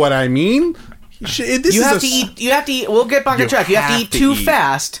you know what I mean. This You is have a to eat. You have to eat. We'll get back You on track. You have to have eat to too eat.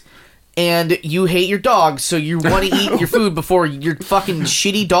 fast, and you hate your dog, so you want to eat your food before your fucking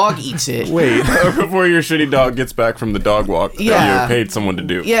shitty dog eats it. Wait. Before your shitty dog gets back from the dog walk that Yeah. you paid someone to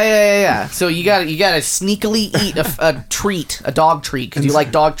do. Yeah. So you gotta sneakily eat a treat, a dog treat, because you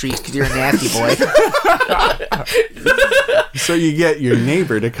like dog treats because you're a nasty boy. So you get your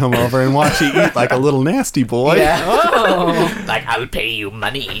neighbor to come over and watch you eat like a little nasty boy. Yeah. Oh. Like, I'll pay you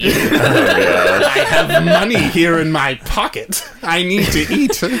money. I have money here in my pocket. I need to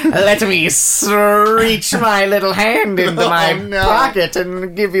eat. Let me reach my little hand into my no. pocket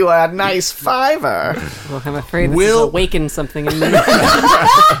and give you a nice $5. Well, I'm afraid this Will- has awakened something in me.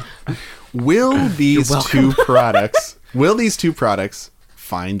 Will these two products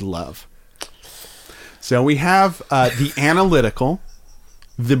find love? So we have the analytical,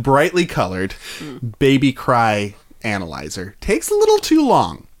 the brightly colored baby cry analyzer. Takes a little too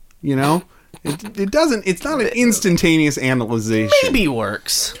long, It doesn't. It's not an instantaneous analyzation. Maybe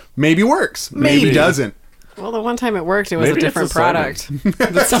works. Maybe works. Maybe Maybe. doesn't. Well, the one time it worked, it was Maybe a it's different a product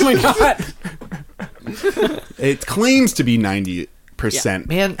that someone got. It claims to be 90%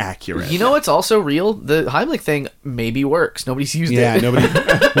 Man, accurate. You know what's also real? The Heimlich thing maybe works. Nobody's used Yeah, it. nobody.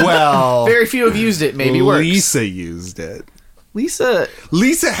 Well, Very few have used it. Maybe works. Lisa used it. Lisa.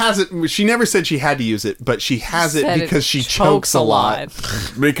 Lisa hasn't. She never said she had to use it, but she has it Said it because she chokes a lot.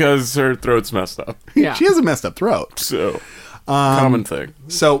 Because her throat's messed up. Yeah. She has a messed up throat. So, common thing.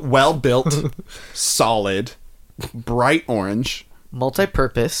 So well built, solid, bright orange,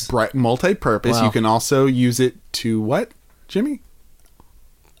 Multi-purpose. bright multi-purpose. Wow. You can also use it to what, Jimmy?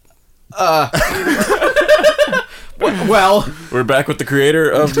 Well, We're back with the creator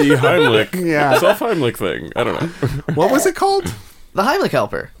of the Heimlich. Yeah. Self-Heimlich thing. I don't know. What was it called? the Heimlich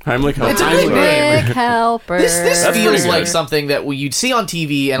helper. Heimlich helper. It's a big name. Big helper. This That's feels pretty like good. something that you'd see on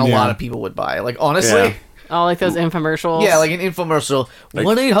TV and a Yeah. lot of people would buy. Like, honestly. Yeah. Oh, like those infomercials. Yeah, like an infomercial. Like-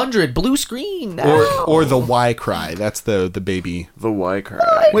 1-800 blue screen. Or the Y cry. That's the baby. The Y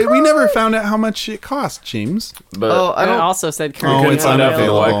cry. Wait, we never found out how much it cost, James. But Oh, I And it don't. also said Oh, currently couldn't it's find out for the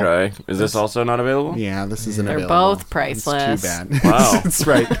unavailable. Y cry. Is this also not available? Yeah, this isn't They're available. both priceless. It's too bad. Wow. That's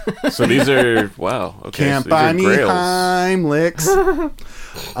right. So these are wow. Okay, Can't so buy these me are grails. Heimlichs.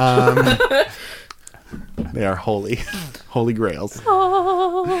 They are holy grails.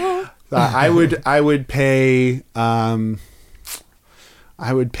 I would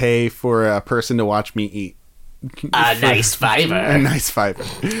pay for a person to watch me eat. A nice A $5. nice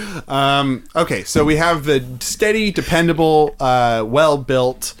 $5. Okay, so we have the steady, dependable,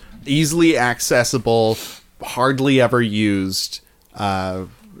 well-built, easily accessible, hardly ever used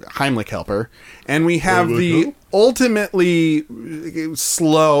Heimlich helper, and we have the ultimately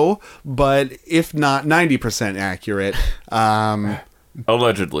slow, but if not 90% accurate,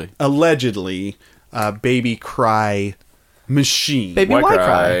 Allegedly. allegedly, baby cry machine. Baby Y Y cry.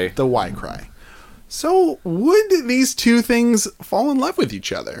 cry. The Y cry. So, would these two things fall in love with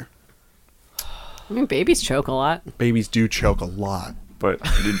each other? I mean, babies choke a lot. Babies do choke a lot. But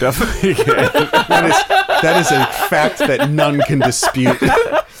you definitely can. That is a fact that none can dispute.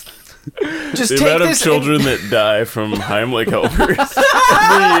 Just The take amount of this children that die from Heimlich helpers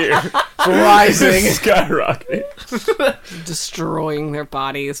every year rising. skyrocketing. Destroying their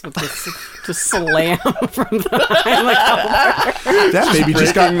bodies with this just slam from the helicopter. That baby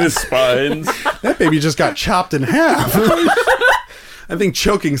just got Breaking the spines. that baby just got chopped in half. I think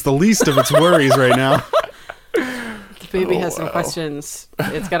choking's the least of its worries right now. The baby has some questions.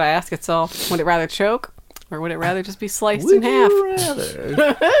 It's got to ask itself, would it rather choke or would it rather just be sliced in half?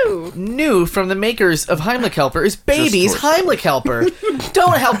 New from the makers of Heimlich Helper is Baby's Just torture. Heimlich Helper.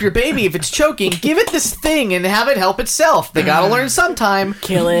 Don't help your baby if it's choking. Give it this thing and have it help itself. They gotta learn sometime.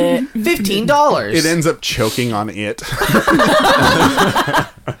 Kill it. $15. It ends up choking on it.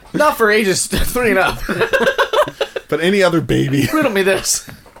 Not for ages 3 and up. But any other baby Riddle me this.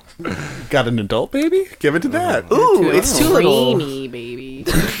 got an adult baby? Give it to that. Ooh, it's too little. Creamy, baby.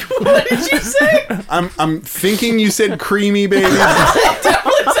 What did you say? I'm thinking you said creamy baby,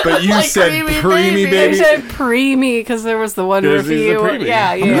 but you like said creamy preemie baby. I baby. said preemie because there was the one 'Cause he's a review. preemie.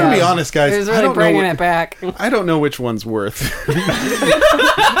 Yeah, yeah. I'm gonna be honest, guys. It was I really don't know. bringing it back. I don't know which one's worth.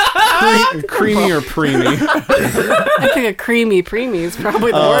 Creamy or preemie. I think a creamy preemie is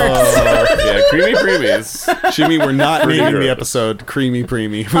probably the worst. Yeah, creamy preemies. Jimmy, we're not Pretty naming the gross. episode Creamy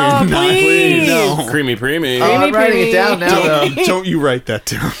Preemie. We're Oh, not. please. No. Creamy preemie. Oh, I'm Creamy writing it down now, though. Don't you write that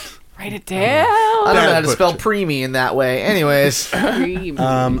down. Write it down. I don't know Bad how to spell butcher. preemie in that way. Anyways. Creamy.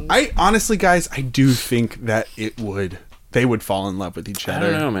 I honestly, guys, I do think that they would fall in love with each I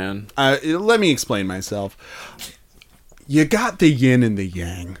other. don't know, man. Let me explain myself. You got the yin and the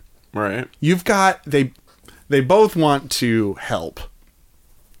yang. Right. You've got they both want to help,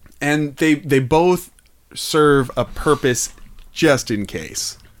 and they both serve a purpose just in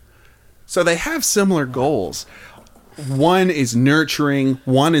case. So they have similar goals. One is nurturing,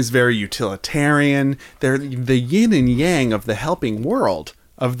 one is very utilitarian. They're the yin and yang of the helping world,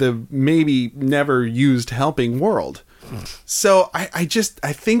 of the maybe never used helping world. So I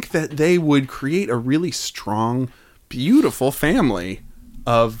think that they would create a really strong, beautiful family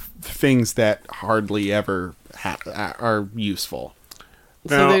of things that hardly ever are useful.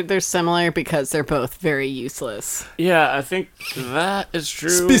 So Now- they're similar because they're both very useless. Yeah, I think that is true.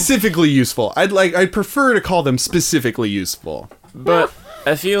 Specifically useful. I'd prefer to call them specifically useful. But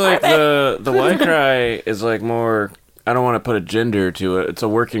I feel like the Y cry is like more. I don't want to put a gender to it. It's a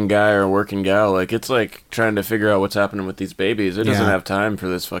working guy or a working gal. Like it's like trying to figure out what's happening with these babies. It doesn't Yeah. have time for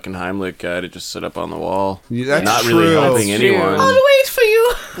this fucking Heimlich guy to just sit up on the wall. Yeah, that's not true. really helping That's true. anyone. I'll wait for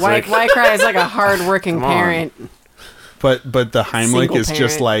you. Why cry is like a hard-working Come on. parent. But the Heimlich Single is just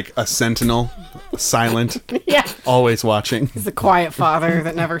parent. like a sentinel, silent, Yeah. always watching. He's a quiet father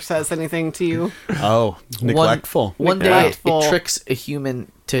that never says anything to you. Oh, neglectful. One day Neglectful. it tricks a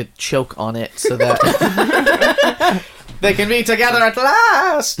human to choke on it so that they can be together at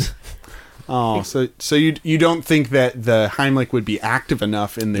last. Oh, so you don't think that the Heimlich would be active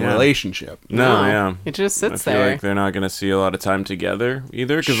enough in the Yeah. relationship? No, yeah. It just I sits feel there. like they're not going to see a lot of time together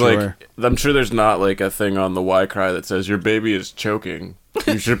either. Because, Sure. like, I'm sure there's not, like, a thing on the Y cry that says, your baby is choking.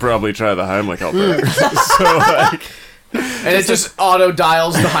 You should probably try the Heimlich helper. So, like, And it just auto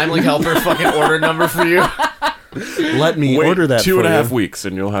dials the Heimlich Helper fucking order number for you. Let me wait order that 2.5 for you. weeks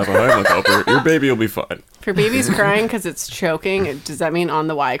and you'll have a Heimlich helper. Your baby will be fine. If your baby's crying because it's choking, does that mean on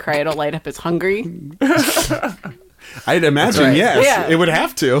the Y cry it'll light up it's hungry? I'd imagine right. yes. Yeah. It would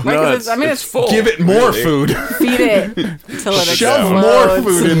have to. Right, 'cause it's full. Give it more really. food. Feed it until it Shove more explodes.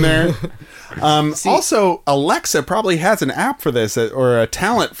 food in there. Also, Alexa probably has an app for this or a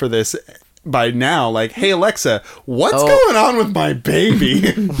talent for this by now. Like, hey Alexa, what's going on with my baby?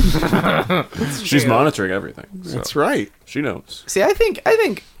 She's monitoring everything. So That's right. she knows. See, I think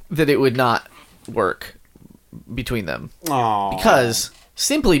that it would not work between them Aww.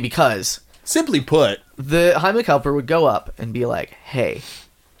 simply because Simply put, the Heimlich Helper would go up and be like, "Hey,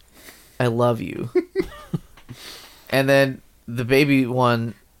 I love you," and then the baby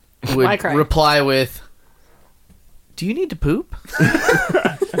one would Why cry? reply with, "Do you need to poop?"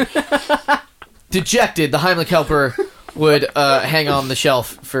 Dejected, the Heimlich Helper would hang on the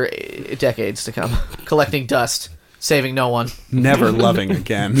shelf for decades to come, collecting dust, saving no one. never loving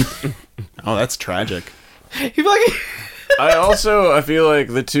again. Oh, that's tragic. He'd be like, I feel like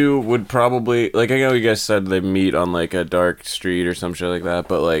the two would probably, like, I know you guys said they meet on, like, a dark street or some shit like that,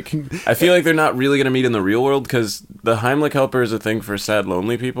 but, like, I feel like they're not really going to meet in the real world, because the Heimlich helper is a thing for sad,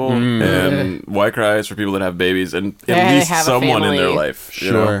 lonely people, and Y cry is for people that have babies, and Yeah, at they least have a someone in their family. life.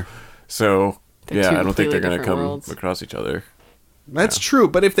 You know? Sure. So, They're yeah, two I don't think they're completely going to different come worlds. across each other. That's true,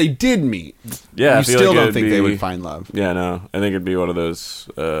 but if they did meet, Yeah, I you feel still like don't it'd think they be- would find love. Yeah, no, I think it'd be one of those,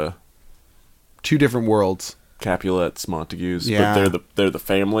 Two different worlds. Capulets, Montagues, Yeah. but they're the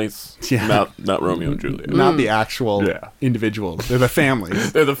families, Yeah. not Romeo and Juliet. Not the actual Yeah. individuals. They're the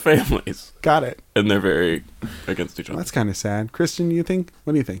families. They're the families, Got it. and they're very against each other. That's kind of sad. Kristen, you think?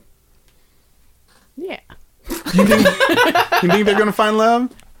 What do you think? Yeah. You think they're gonna find love?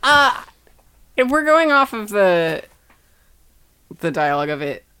 If we're going off of the dialogue of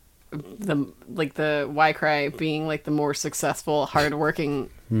it, the Y Cry being like the more successful, hardworking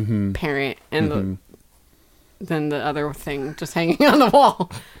parent, and than the other thing just hanging on the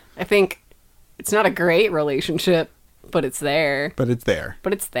wall. I think it's not a great relationship, but it's there. But it's there.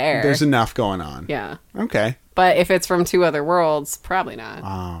 There's enough going on. Yeah. Okay. But if it's from two other worlds, probably not.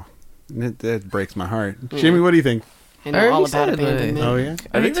 Oh, that breaks my heart. Jimmy, what do you think? I I know already all said about it, but- abandonment. Oh yeah.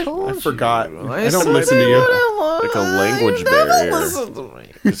 I think I forgot. I don't said listen to you. like a language barrier.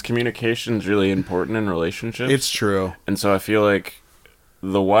 Because communication's really important in relationships. It's true. And so I feel like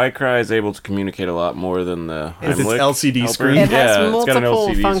the Y Cry is able to communicate a lot more than the With its Heimlich LCD helper. screen? It has Yeah, it's got an multiple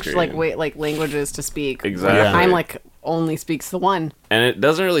LCD functions, screen. like languages to speak. Exactly. Yeah. Heimlich only speaks the one. And it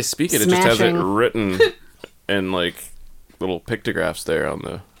doesn't really speak it. It just has it Smashing. written in like little pictographs there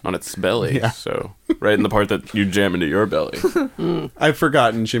on its belly. Yeah. So right in the part that you jam into your belly. I've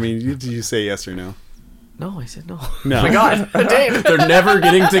forgotten, Jimmy. Did you say yes or no? No, I said no. No. Oh my God, Dave. They're never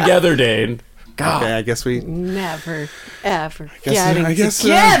getting together, Dane. God. Okay, I guess we. Never, ever Guess, getting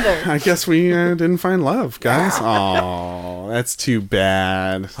together. I guess we didn't find love, guys. Oh, that's too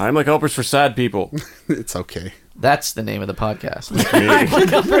bad. Heimlich helpers for sad people. It's okay. That's the name of the podcast.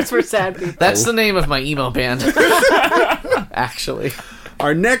 Numbers for sad people. That's the name of my emo band. Actually.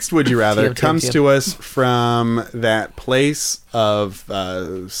 Our next Would You Rather TM. comes to us from that place of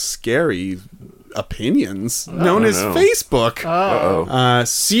scary opinions known as no. Facebook. Uh-oh.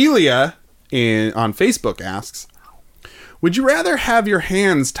 Celia on Facebook asks, would you rather have your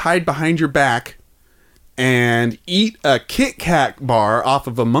hands tied behind your back and eat a Kit Kat bar off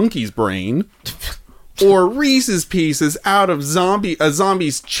of a monkey's brain, or Reese's Pieces out of a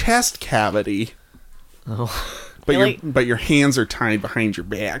zombie's chest cavity? Oh. But Really? your hands are tied behind your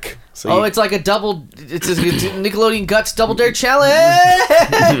back. So It's like it's a Nickelodeon Guts Double Dare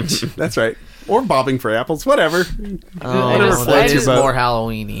Challenge. that's right. Or bobbing for apples, whatever. Oh, just- that I is just- more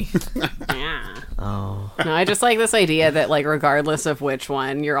Halloween-y. Yeah. Oh. No, I just like this idea that, like, regardless of which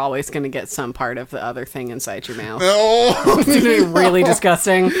one, you're always going to get some part of the other thing inside your mouth. Oh, It's going to be really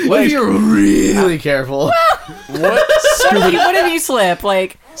disgusting. What if you're really careful? What if you slip?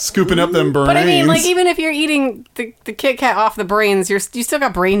 Like, scooping up them brains. but I mean, like, even if you're eating the Kit Kat off the brains, you still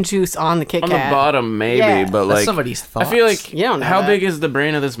got brain juice on the Kit On the Kat. bottom, maybe, Yeah. but That's like somebody's I thoughts. feel like You don't know how that. big is the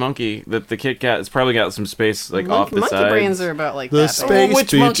brain of this monkey? That the Kit Kat, it's probably got some space like off the Monkey sides. brains are about like The that. big. space Well,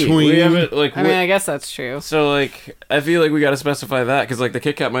 which monkey? between. We have it like. I mean, I guess that's true. so like, I feel like we got to specify that because like the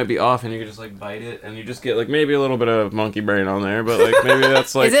Kit Kat might be off, and you can just like bite it, and you just get like maybe a little bit of monkey brain on there, but like maybe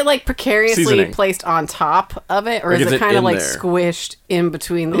that's like. Is it like precariously seasoning. placed on top of it, or Like, is is it it kind of in like there? squished in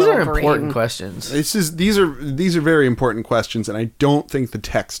between the These little are important brain? questions. It's just these are very important questions, and I don't think the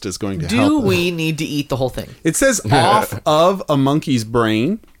text is going to help. Do us. we need to eat the whole thing? It says off of a monkey's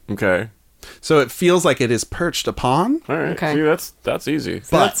brain, okay? so it feels like it is perched upon. All right. Okay. See, that's easy.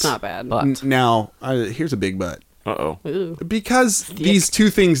 So that's not bad. But Now, here's a big but. Uh-oh. Ooh. Because these two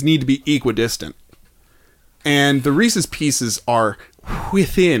things need to be equidistant, and the Reese's Pieces are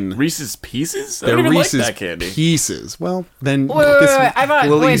within. Reese's Pieces? I They're don't even Reese's like that candy. Pieces. Well, then Wait, this I thought. a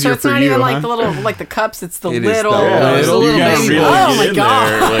little Wait, so easier it's for not you, even like huh? the little, like the cups. It's the It is the little. it's the little little You gotta baby. really Oh get my in God.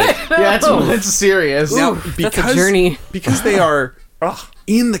 there, like- yeah, it's serious. Now, that's a journey. because they are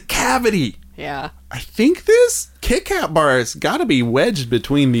in the cavity. Yeah. I think this Kit Kat bar has got to be wedged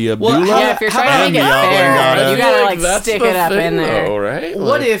between the Abdullah Yeah, if you're how trying to and make the it fair, oblongata. you gotta like that's stick the it up thing, in there. though, right?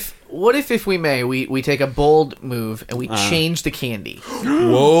 What if we may, we take a bold move and we change the candy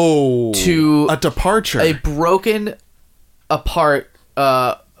Whoa. to a departure. a broken apart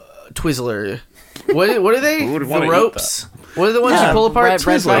Twizzler. What are they? Who would The wanna eat ropes. What are the ones you pull apart? Red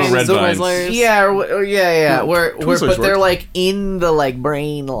Twizzlers. vines, Red the vines. Twizzlers. Yeah, where Twizzlers but they're work. like in the like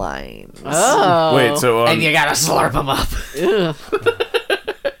brain lines, Oh. Wait, so and you gotta slurp them up. Ugh.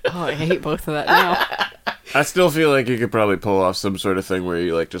 Oh, I hate both of that now. I still feel like you could probably pull off some sort of thing where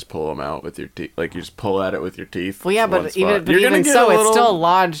you like just pull them out with your teeth, like you just pull at it with your teeth. Well, yeah, one but spot. even You're gonna even get so, a it's little- still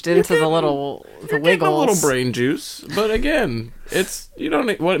lodged into the getting- little the You're getting a wiggles. little brain juice, but again, it's you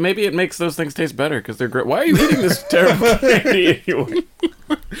don't. What maybe it makes those things taste better because they're great. Why are you eating this terrible candy anyway?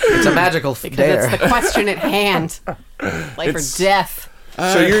 It's a magical Because dare. it's the question at hand, life It's- or death.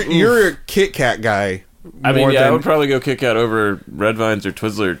 so you're a Kit Kat guy. I mean, more yeah, I than- would probably go Kit Kat over Red Vines or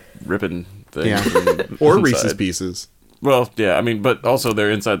Twizzler ripping things. Yeah. Or Reese's inside. Pieces. Well, yeah, I mean, but also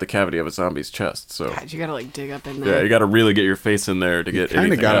they're inside the cavity of a zombie's chest, so God, you gotta like dig up in yeah, there. you got to really get your face in there to get Kind of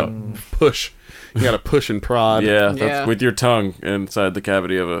anything gotta out. push. You gotta push and prod. Yeah, that's Yeah. with your tongue inside the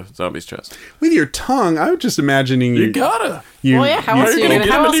cavity of a zombie's chest. With your tongue, I was just imagining You gotta. you- Well, yeah. How you- else are you gonna gonna,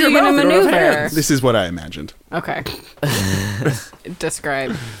 get how them else are into you your gonna mouth? You don't have maneuver? hands. This is what I imagined. Okay.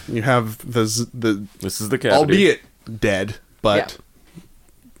 Describe. You have the This is the cavity. albeit dead, but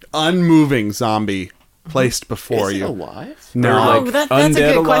unmoving zombie placed before Is it you. alive? No. Or, Oh, like, that's a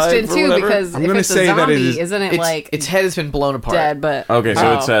undead good question alive or too, whatever? because I'm if gonna it's say a that it zombie, is- isn't it like its head has been blown apart. dead? But Okay,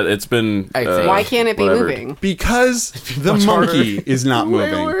 so oh. it's been. I think. Why can't it be whatever. moving? Because the monkey is not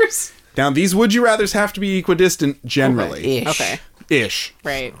moving. worse. Now, these would you rathers have to be equidistant generally. Ish. Okay. Ish.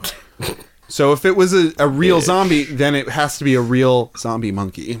 Right. So if it was a real zombie, then it has to be a real zombie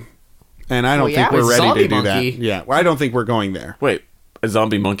monkey. And I don't Well, think yeah. we're ready Zombie to do monkey? that. Yeah, well, I don't think we're going there. Wait, a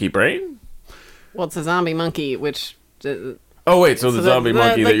zombie monkey brain? Well, it's a zombie monkey, which Oh wait, so the So zombie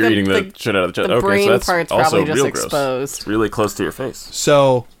monkey that you're eating the the- shit out of the chest. the Okay, brain so that's part's also probably just real exposed. gross. It's really close to your face.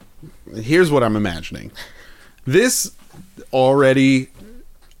 So here's what I'm imagining. This already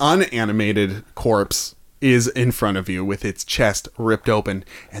unanimated corpse is in front of you with its chest ripped open,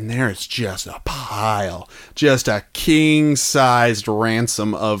 and there's just a pile, just a king-sized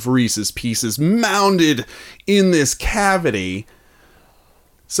ransom of Reese's Pieces mounded in this cavity.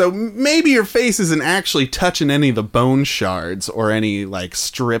 So maybe your face isn't actually touching any of the bone shards or any like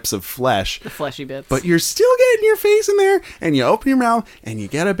strips of flesh, the fleshy bits. but you're still getting your face in there, and you open your mouth, and you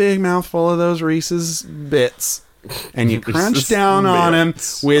get a big mouthful of those Reese's bits, and you crunch Reese's down on them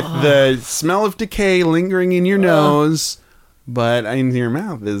bits. with the smell of decay lingering in your nose, but in your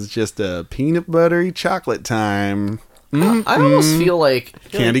mouth is just a peanut buttery chocolate time. I almost feel like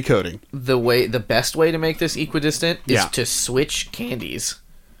Candy coating. the best way to make this equidistant is Yeah. to switch candies.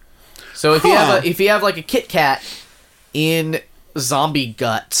 So if you have like a Kit Kat in zombie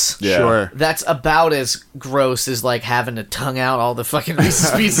guts, Yeah. Sure. that's about as gross as like having to tongue out all the fucking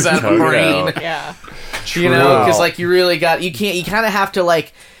Reese's Pieces out of a Tongue it brain. out. yeah. You know, because like you really got you kind of have to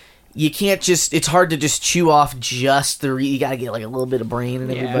like. You can't just. It's hard to just chew off just the. You gotta get like a little bit of brain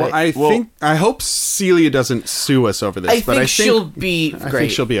and everybody. Well, I hope Celia doesn't sue us over this, I but think she'll be I great.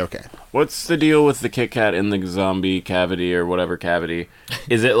 think she'll be okay. What's the deal with the Kit Kat in the zombie cavity or whatever cavity?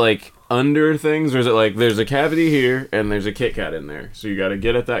 Is it like under things, or is it like there's a cavity here and there's a Kit Kat in there? So you got to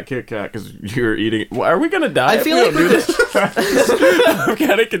get at that Kit Kat because you're eating. Well, are we gonna die? I if feel we like don't do this. I'm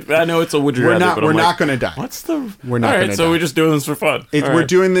kinda I know it's a would you We're rather, not. but We're I'm not like, going to die. What's the? We're not All right, gonna so die. we're just doing this for fun. All We're right.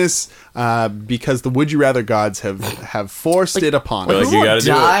 doing this because the Would You Rather gods have forced it upon Like, us. you We gotta won't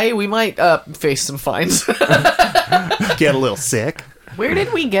do it. die. We might face some fines. Get a little sick. Where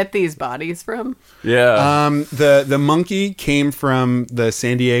did we get these bodies from? Yeah. The monkey came from the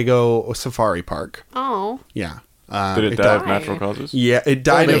San Diego Safari Park. Oh, Yeah. Did it die of died. natural causes? Yeah, it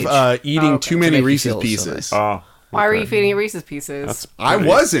died Old of age. eating Oh, okay. too To many make you Reese's feel so Pieces. nice. Oh. why were okay. you feeding it Reese's Pieces? That's I pretty-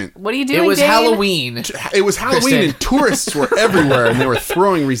 wasn't. What are you It doing? was Dane? Halloween. It was Halloween Kristen. and tourists were everywhere and they were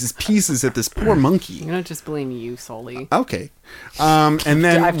throwing Reese's Pieces at this poor I'm monkey. gonna just blame you solely. Okay. And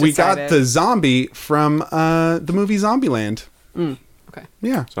then I've we got decided. the zombie from the movie Zombieland. Okay,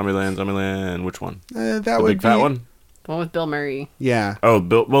 Yeah. Zombieland. Which one? That The would big fat be- one? the one with Bill Murray. Yeah. Oh,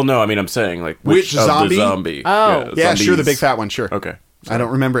 Bill. Well, no. I mean, I'm saying like Which of zombie? The zombie. Oh. Yeah, sure, the zombies. big fat one, sure. Okay. I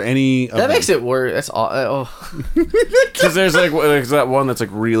don't remember any of That them. makes it worse. That's all. Oh, Because there's like there's that one that's like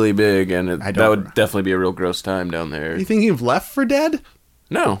really big, and I that don't would remember. definitely be a real gross time down there. You thinking of Left for Dead?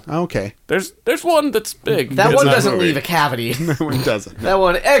 No, Okay. there's one that's big. that It's one not doesn't movie. leave a cavity. That one doesn't. That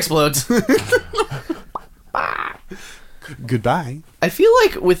one explodes. Goodbye. I feel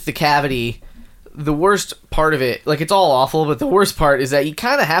like with the cavity, the worst part of it, like it's all awful, but the worst part is that you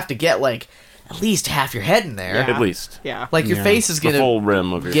kind of have to get like at least half your head in there. Yeah. At least Yeah. Like your Yeah. face is the gonna full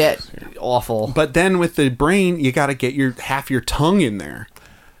rim of your get face here. awful. But then with the brain, you got to get your half your tongue in there.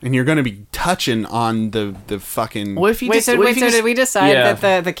 And you're going to be touching on the fucking... What if you Wait, just? so, what wait, if you so just- did we decide Yeah.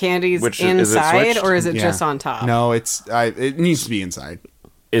 that the candy's Which is it inside, switched? or is it Yeah. just on top? No, it needs to be inside.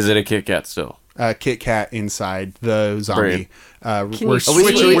 Is it a Kit Kat still? Kit Kat inside the zombie. Brain. Can We're you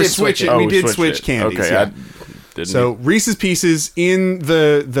switching. switch We're it? switching. Oh, we did switched switch it. candies. Okay, yeah. I didn't. So Reese's Pieces in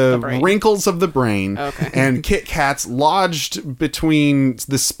the brain. wrinkles of the brain, Okay. and Kit Kats lodged between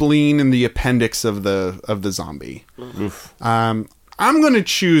the spleen and the appendix of the zombie. Oof. I'm going to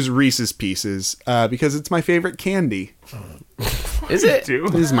choose Reese's Pieces because it's my favorite candy. is it? It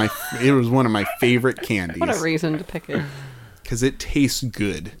was one of my favorite candies What a reason to pick it. because it tastes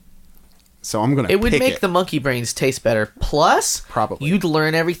good. So I'm gonna. It would pick make the monkey brains taste better. Plus, Probably. you'd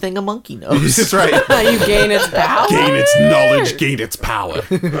learn everything a monkey knows. That's right. You gain its power. Gain its knowledge, gain its power.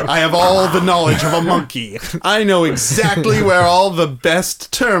 I have all the knowledge of a monkey. I know exactly where all the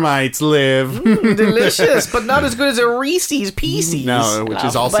best termites live. Delicious, but not as good as a Reese's Pieces. No, which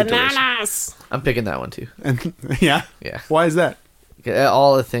is also delicious. Bananas. I'm picking that one too. And, yeah? Yeah. Why is that?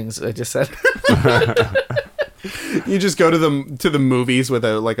 All the things I just said. You just go to the movies with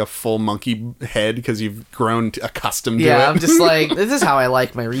a full monkey head because you've grown accustomed to it. Yeah, I'm just like, this is how I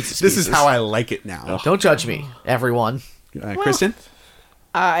like my Reese's This Pieces. is how I like it now. Don't judge me, everyone. Kristen?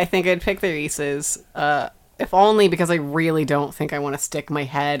 I think I'd pick the Reese's. If only because I really don't think I want to stick my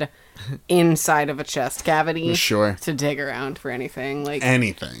head inside of a chest cavity. Sure. To dig around for anything. Like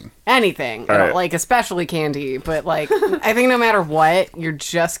Anything. anything. I All don't- right. Like especially candy. But like I think no matter what, you're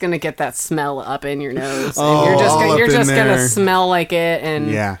just gonna get that smell up in your nose. Oh, and you're just all gonna, up you're in just gonna there. smell like it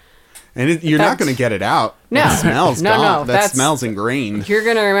and Yeah. And you're not That's- going to get it out. No. That smell's No, gone. no, That that's- smell's ingrained. you're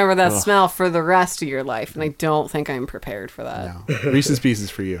gonna remember that smell for the rest of your life, and I don't think I'm prepared for that. No. Reese's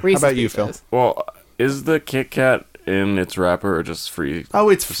Pieces for you. Reese's How about you, Phil? Pieces. Well, is the Kit Kat in its wrapper or just free? Oh,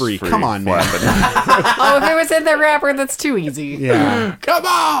 it's Just free. Come on, man. flapping? Oh, if it was in the wrapper, that's too easy. Yeah. Come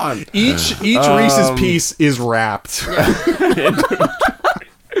on! Each Reese's piece is wrapped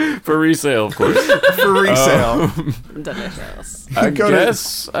For resale, of course. for resale. Delicious. I Go to-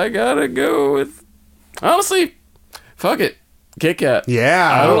 guess I gotta go with. Honestly, fuck it. Kit Kat. Yeah.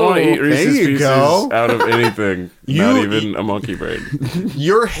 I don't want to eat there Reese's you Pieces go. out of anything. You not even a monkey brain.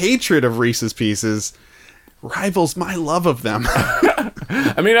 Your hatred of Reese's Pieces rivals my love of them.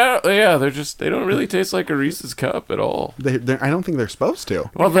 I mean, they don't really taste like a Reese's cup at all. I don't think they're supposed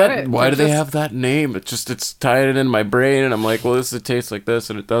to. Well, get it. why do They're they just- have that name? It's tied in my brain, and I'm like, well, this tastes like this,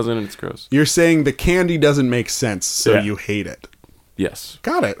 and it doesn't, and it's gross. You're saying the candy doesn't make sense, so Yeah. you hate it. Yes,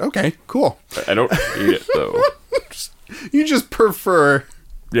 Got it. Okay, cool. I don't eat it though. You just prefer,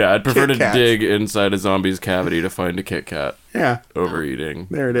 Yeah, I'd prefer Kit to Kats. dig inside a zombie's cavity to find a Kit Kat yeah, over eating.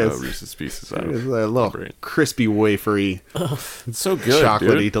 There it is. Reese's Pieces out it's of a my little brain. crispy, wafery, It's so good, chocolatey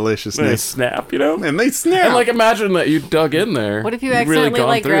dude. They deliciousness. snap, you know. And they snap. And like, imagine that you dug in there. What if you You've accidentally, gone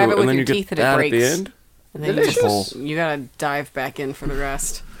like, grab through, it with and then your you get teeth and it that at the breaks? end? And then you gotta dive back in for the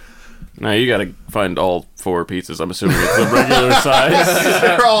rest. Now you gotta find all 4 pieces. I'm assuming it's the regular size.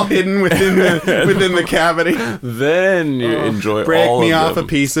 They're all hidden within the cavity. Then you enjoy Break all me of off them. a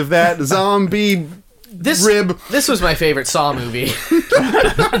piece of that zombie rib. This was my favorite Saw movie.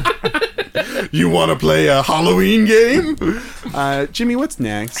 You want to play a Halloween game? Jimmy, what's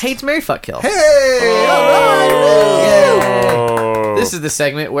next? Hates Mary Fuck Kill. Hey! All right! Yeah. Oh. This is the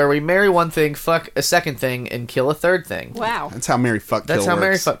segment where we marry one thing, fuck a second thing, and kill a third thing. Wow. That's how Mary Fuck Kill That's how works.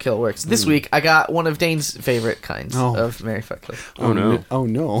 Mary Fuck Kill works. This week, I got one of Dane's favorite kinds Oh. of Mary Fuck Kill. Oh no. Oh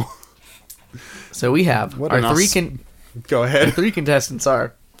no. So we have What our an Go ahead. 3 contestants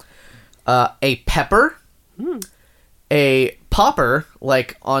are a pepper, a popper,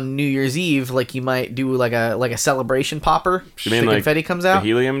 like on New Year's Eve, like you might do like a celebration popper. You mean the like confetti comes the out.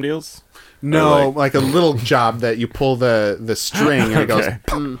 helium deals? No, Or like a little job that you pull the string and it goes.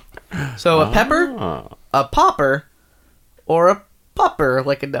 Okay. So a pepper, Oh. a popper, or a pupper,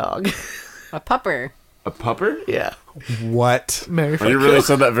 like a dog. A pupper. A pupper? Yeah, What? Mary Oh, Fuck you Kill. really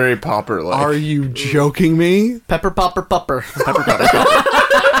said that very popper like. Are you joking me? Pepper, popper, pupper.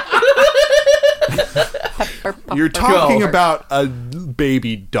 You're talking Go. about a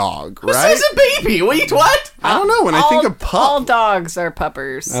baby dog, Who right? says a baby? What? I don't know. When I think of All pup. dogs are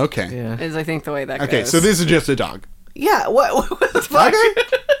puppers. Okay. Yeah. Is I think the way that goes. Okay, so this is just a dog. Yeah. What the fuck?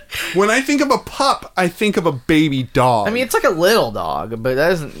 Okay. When I think of a pup, I think of a baby dog. I mean, it's like a little dog, but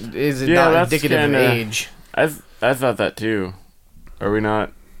that is Yeah, not that's indicative kinda- of age. I thought that too. Are we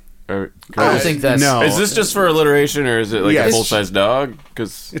not? I don't think that's no. Is this just for alliteration, or is it like Yes. a full size dog?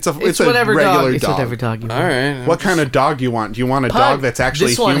 Because It's a It's a whatever regular dog. It's dog. whatever dog you want. all right. What kind of dog do you want? Do you want a Pug. dog that's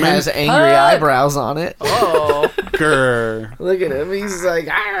actually This one human? has angry Pug. eyebrows on it. Oh. Grr. Look at him. He's like.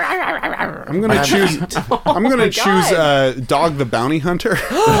 I'm gonna choose. I'm gonna my choose God. Dog the Bounty Hunter.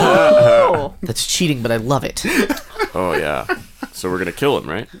 Oh. That's cheating, but I love it. Oh yeah. So we're gonna kill him,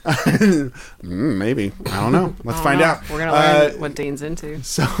 right? Maybe. I don't know. Let's I don't find know. out. We're gonna learn what Dane's into.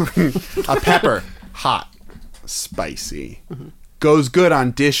 So, a pepper, hot, spicy, goes good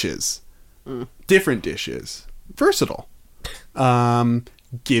on dishes, different dishes, versatile.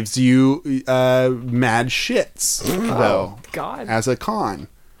 Gives you mad shits though God. as a con,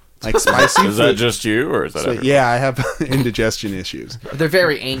 like spicy Is that food. just you, or is that So, everyone? yeah, I have indigestion issues. They're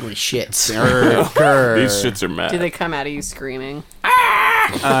very angry shits. Grr, grr. These shits are mad. Do they come out of you screaming?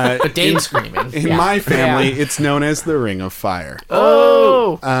 But Dane's screaming. In my family, it's known as the Ring of Fire.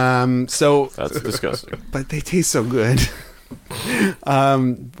 Oh, So, That's disgusting. but they taste so good.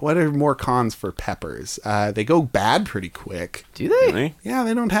 What are more cons for peppers? They go bad pretty quick. Do they? Really? Yeah,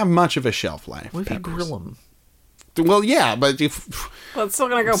 they don't have much of a shelf life. What if you peppers. grill them? Well, yeah, but if well, it's still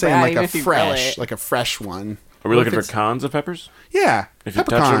gonna go I'm saying bad like even a if you grill fresh, it. like a fresh one. Are we What looking if for cons of peppers? Yeah, If you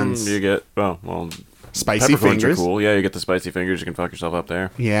touch peppercorns. them, you get well, Spicy peppercorns fingers. are cool. Yeah, you get the spicy fingers. You can fuck yourself up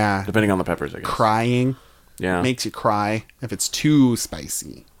there. Yeah, Depending on the peppers, I guess. crying Yeah. makes you cry if it's too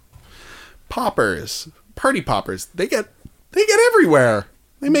spicy. Poppers, party poppers, they get everywhere.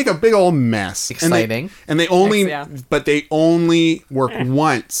 They make a big old mess. Exciting. And they only, Yeah. but they only work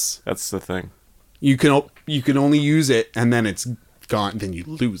once. That's the thing. You can only use it, and then it's gone. Then you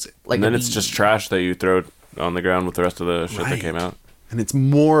lose it, Like And then a it's bee. just trash that you throw on the ground with the rest of the shit that Right. came out. and it's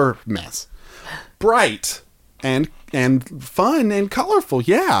more mess. Bright and fun and colorful.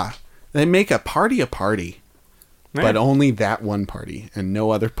 Yeah, they make a party, but only that one party and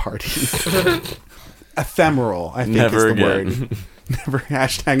no other party. Ephemeral, I think Never is the again. word. Never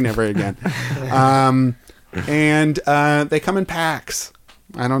hashtag never again. And they come in packs.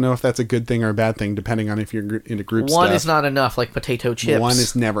 I don't know if that's a good thing or a bad thing, depending on if you're into group One stuff. is not enough, like potato chips. One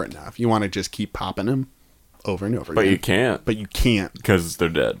is never enough. You want to just keep popping them over and over But again. you can't But you can't. because they're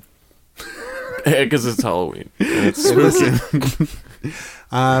dead. Because it's Halloween. And it's spooky.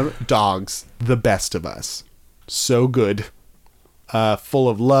 Dogs, the best of us. So good. Full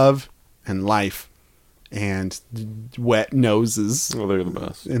of love and life and wet noses. Well, they're the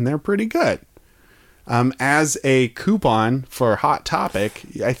best. And they're pretty good. As a coupon for Hot Topic,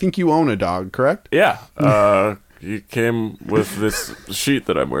 I think you own a dog, correct? Yeah. He came with this sheet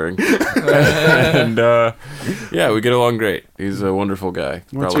that I'm wearing. And yeah, we get along great. He's a wonderful guy.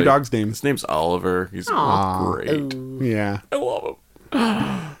 What's your dog's name? His name's Oliver. He's Aw. great. Yeah. I love him.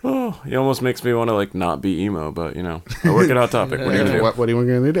 Oh, he almost makes me want to like not be emo, but you know, I work at Hot Topic. What are you gonna do? What are you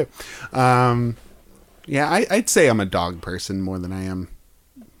going to do? Yeah, I'd say I'm a dog person more than I am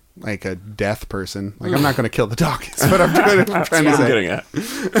like a death person. Like, I'm not going to kill the dog. Is what I'm trying to That's say. what I'm getting at.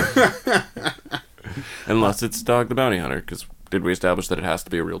 Unless it's Dog the Bounty Hunter, because did we establish that it has to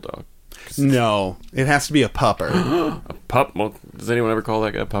be a real dog? No, it has to be a pupper. Pup? Well, does anyone ever call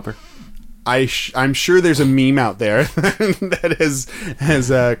that guy a pupper? I'm sure there's a meme out there that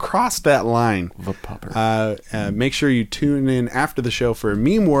has crossed that line. The pupper. Make sure you tune in after the show for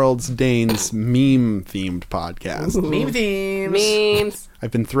Meme World's Dane's meme-themed podcast. Meme themes. Memes.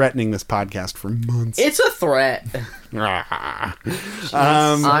 I've been threatening this podcast for months. It's a threat. Ah.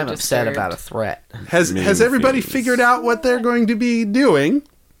 I'm upset disturbed. about a threat. Has Meme everybody themes. figured out what they're going to be doing?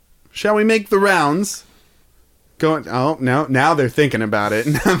 Shall we make the rounds? Going. Oh no! Now they're thinking about it.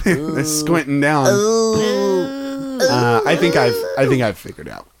 Now they're squinting down. I think I've figured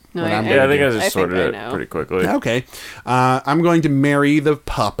out. No, what I'm Yeah, I gonna think do. I just I think sorted I it know. pretty quickly. Okay. I'm going to marry the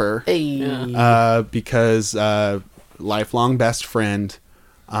pupper. Hey. Because lifelong best friend,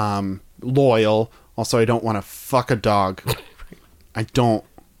 loyal. Also, I don't want to fuck a dog. I don't,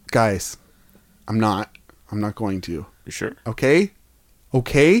 guys. I'm not going to. You sure? Okay. All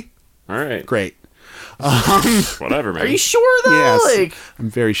All right. Great. Whatever, man. Are you sure though? Yes, Like, I'm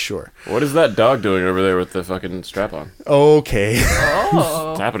very sure. What is that dog doing over there with the fucking strap on? Okay, Oh.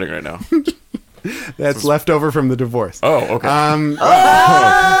 What's happening right now? that's left over from the divorce. Oh, okay.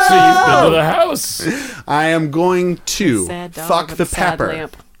 Oh. So you've been to the house. I am going to Sad dog fuck with the a sad pepper.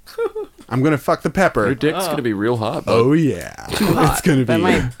 lamp. I'm going to fuck the pepper. Your dick's gonna be real hot. Bud. Oh yeah, it's going to That be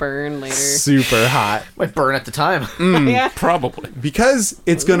might burn later. super hot. might burn at the time. Yeah. Probably. Because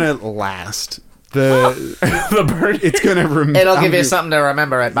it's gonna last. The bird. It's gonna It'll give you something to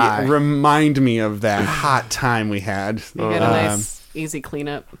remember it by. remind me of that hot time we had. You get a nice, easy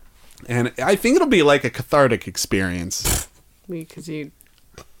cleanup. And I think it'll be like a cathartic experience. Because you.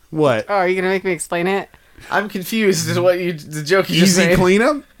 What? Oh, are you gonna make me explain it? I'm confused as to what the joke you just Easy made.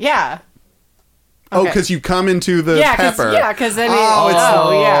 cleanup? Yeah. Oh, Okay. because you come into the Yeah, pepper. because then Oh,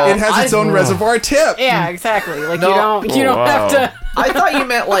 It has its own reservoir tip. yeah, exactly. Like No. you don't Oh, have wow. to. I thought you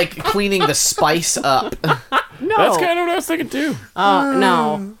meant like cleaning the spice up. No. That's kind of what I was thinking too.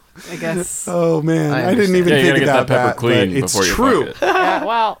 No. I guess. Oh man, I I didn't even Yeah, you think gotta get about that pepper that. clean but it's before you true. fuck it. Yeah,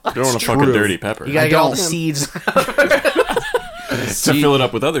 well. You don't want to fuck true. a dirty pepper. You gotta get all the don't. seeds. to fill it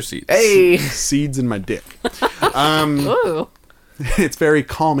up with other seeds. Hey. Seeds in my dick. Ooh. It's very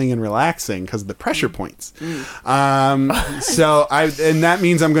calming and relaxing because of the pressure points. Mm. So and that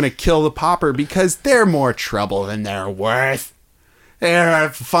means I'm going to kill the popper because they're more trouble than they're worth. They're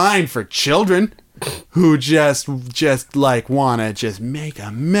fine for children. who just like wanna just make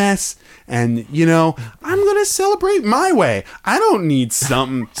a mess, and I'm gonna celebrate my way. I don't need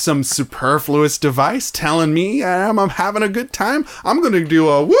some superfluous device telling me I'm having a good time. I'm gonna do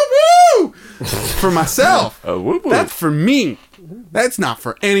a woo woo for myself. A whoop whoop. That's for me. That's not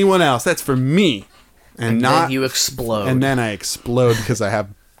for anyone else. That's for me. And not then you explode. and then I explode because I have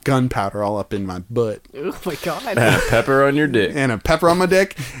gunpowder all up in my butt Oh my god. And a pepper on your dick. and a pepper on my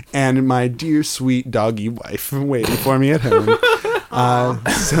dick and my dear sweet doggy wife waiting for me at home.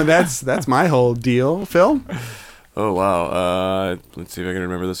 So that's my whole deal, Phil. Oh wow. Let's see if I can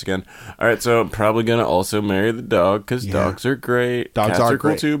remember this again. All right, so I'm probably gonna also marry the dog because Yeah. dogs are great. Dogs Cats are are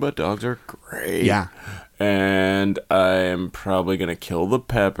cool great. too, but dogs are great. Yeah. And I'm probably gonna kill the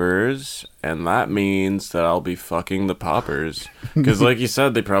peppers, and that means that I'll be fucking the poppers. Because, like you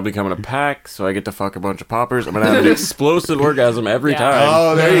said, they probably come in a pack, so I get to fuck a bunch of poppers. I'm gonna have an explosive orgasm every Yeah. time.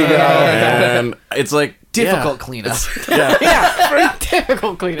 Oh, there you go. And it's like Difficult yeah, cleanup. Yeah,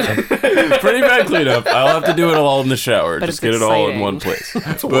 Typical cleanup. pretty bad cleanup. I'll have to do it all in the shower. But Just it's get it all in exciting. one place.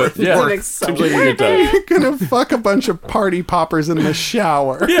 But yeah, It's seems like a good time. You're gonna fuck a bunch of party poppers in the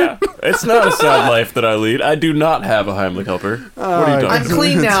shower. Yeah, it's not a sad life that I lead. I do not have a Heimlich helper. What are you I'm talking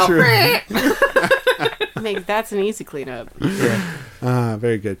clean now. That's an easy cleanup.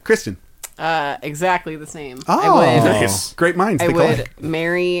 Very good. Kristen. Exactly the same. Oh, I would. Nice. Great minds. I think would alike.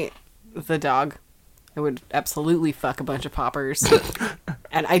 marry the dog. I would absolutely fuck a bunch of poppers.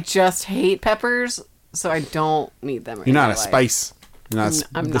 And I just hate peppers, so I don't need them. You're not a spice. You're not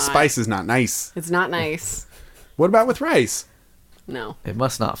I'm the not. spice is not nice. It's not nice. What about with rice? No. It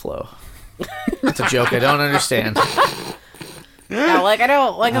must not flow. It's a joke I don't understand. No, like I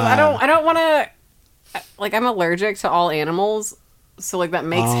don't want to. Like I'm allergic to all animals, so like that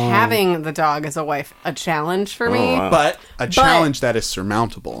makes having the dog as a wife a challenge for me. wow. But a challenge that is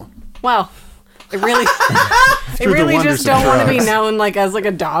surmountable. Well, I really, I Through the really wonders just of don't want to be drugs. known like as like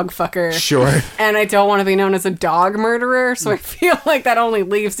a dog fucker. Sure. And I don't want to be known as a dog murderer, so I feel like that only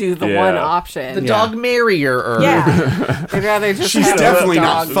leaves you the Yeah. one option. The dog marrier. Yeah. I'd rather just She's have definitely a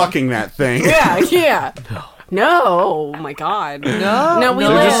not dog. fucking that thing. Yeah, yeah. No, oh my god. No, we no. They're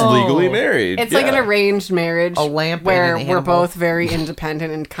live. just legally married. It's like an Yeah. arranged marriage A lamp and where an we're animal. both very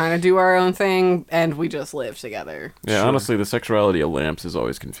independent and kind of do our own thing, and we just live together. Yeah, honestly, the sexuality of lamps has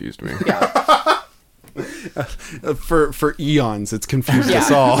always confused me. For eons, it's confused us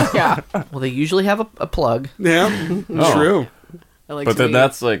Yeah. all. Yeah. Well, they usually have a plug. Yeah, Oh. true. I like But to then be-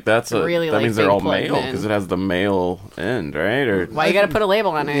 that really, that like, means they're big all plug male men. because it has the male end, right? Or Why you gotta put a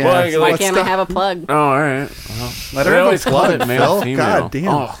label on it? Yeah. Well, Why let's can't I stop. have a plug? oh, all right. Let They her have a always call plug, it male, Phil. female. God damn.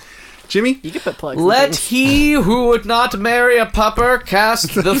 Oh. Jimmy? You can put plugs. in Let things. he who would not marry a pupper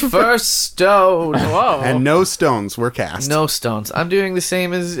cast the first stone. Whoa. And no stones were cast. No stones. I'm doing the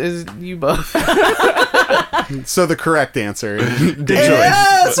same as you both. So the correct answer.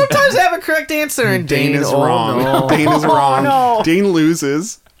 Yeah, sometimes I have a correct answer, and Dane is oh, wrong. no. Dane is wrong. no. Dane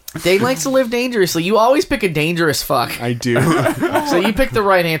loses. Dane likes to live dangerously. You always pick a dangerous fuck. I do. So you pick the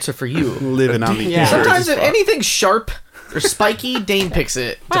right answer for you. Living on the Yeah. edge. Sometimes if anything's sharp or spiky, Dane picks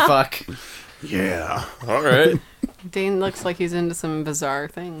it to fuck. Yeah. All right. Dane looks like he's into some bizarre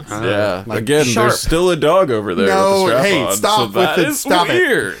things. Yeah. like Again, sharp. there's still a dog over there. No, with a strap hey, on, stop so with that the is stop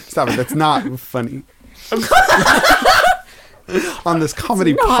weird. it. Stop it. That's not funny. On this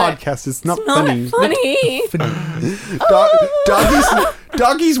comedy not. podcast, it's not Not funny. funny.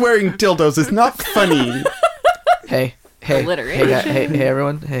 Doggies wearing dildos is not funny. Hey, Alliteration. hey,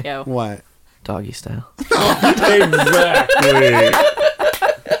 everyone. Hey, Yo. What? doggy style. Exactly.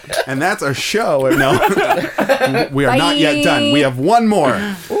 And that's our show. No, we are not yet done. We have one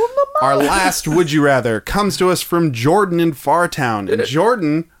more. Our last Would You Rather comes to us from Jordan in Fartown. And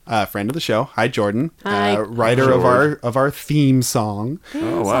Jordan, friend of the show. Hi, Jordan. Hi. Writer of our theme song.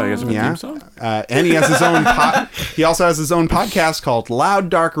 Oh wow, you guys have a Yeah. theme song? And he has his own he also has his own podcast called Loud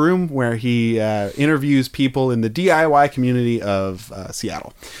Dark Room, where he interviews people in the DIY community of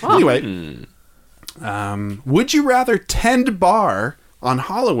Seattle. Anyway, would you rather tend bar on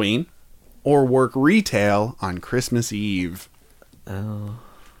Halloween or work retail on Christmas Eve? Oh.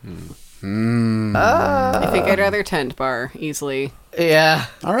 I think I'd rather tent bar easily. Yeah.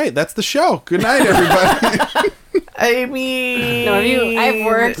 All right, that's the show. Good night, everybody. I mean, No, I've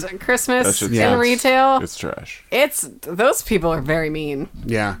worked Christmas That's just- in Yeah. retail. It's trash. It's those people are very mean.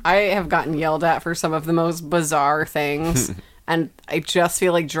 Yeah. I have gotten yelled at for some of the most bizarre things, and I just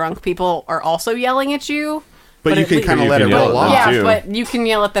feel like drunk people are also yelling at you. But you at can least- kind of You let can it yell roll at off. them, Yeah, too. but you can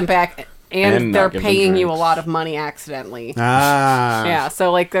yell at them back, and And they're not give them paying you a drinks. lot of money accidentally. Ah. Yeah,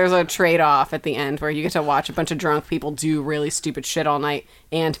 so like there's a trade-off at the end where you get to watch a bunch of drunk people do really stupid shit all night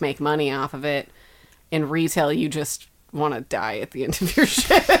and make money off of it. in retail, you just want to die at the end of your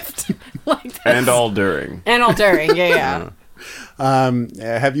shift. Like that's- And all during. and all during. Yeah.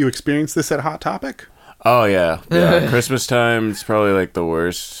 Have you experienced this at Hot Topic? Oh, yeah. Christmas time is probably like the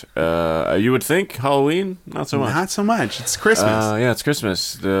worst. You would think Halloween, not so much. Not so much. It's Christmas. Yeah, it's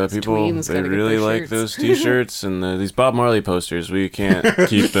Christmas. The people, tweens they gotta get really their like shirts. those T-shirts and these Bob Marley posters. We can't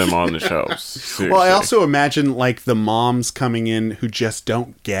keep them on the shelves. Seriously. Well, I also imagine like the moms coming in who just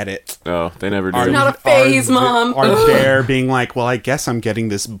don't get it. Oh, they never Are- do. Not a phase, Mom. Are there being like, well, I guess I'm getting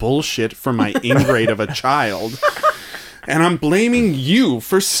this bullshit from my ingrate of a child. And I'm blaming you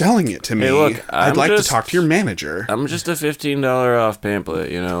for selling it to me. Hey, look, I'd I'm like just- to talk to your manager. I'm just a $15 off pamphlet,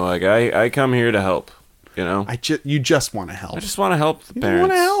 you know. Like I come here to help, you know. You just want to help. I just want to help the You parents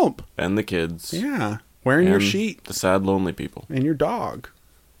want to help. and the kids. Yeah. Wearing your and sheet the sad, lonely people. and your dog.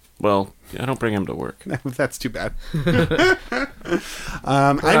 Well, I don't bring him to work. That's too bad. We're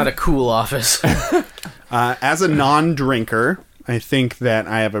not a cool office. As a non-drinker, I think that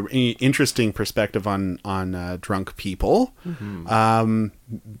I have an interesting perspective on drunk people.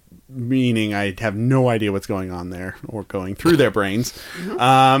 Meaning I have no idea what's going on there or going through their brains.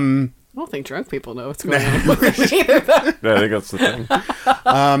 I don't think drunk people know what's going on either. Though. Yeah, I think that's the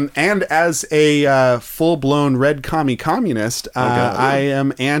thing. And as a full-blown red commie communist, I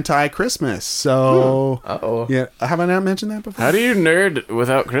am anti-Christmas. So, Uh-oh. yeah, have I not mentioned that before? How do you nerd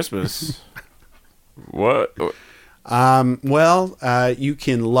without Christmas? What? Well, you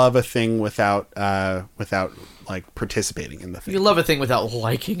can love a thing without like participating in the thing. You love a thing without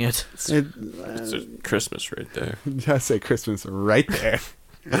liking it. It's a Christmas right there. I say Christmas right there.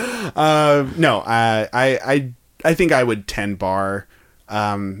 No, I think I would 10 bar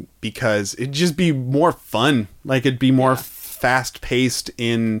because it'd just be more fun. Like it'd be more fast paced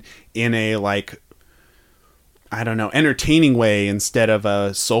in a like I don't know, entertaining way instead of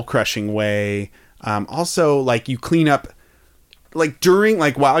a soul crushing way. Also, like you clean up, like during,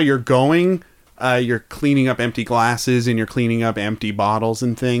 like while you're going, you're cleaning up empty glasses and you're cleaning up empty bottles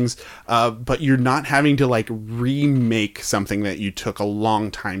and things. But you're not having to like remake something that you took a long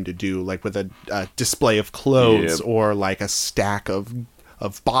time to do, like with a display of clothes Yep. or like a stack of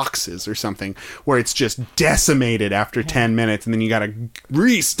boxes or something where it's just decimated after 10 minutes and then you gotta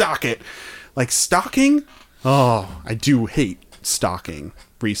restock it. Like stocking. Oh, I do hate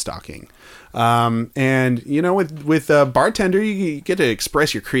restocking. And you know, with a bartender, you get to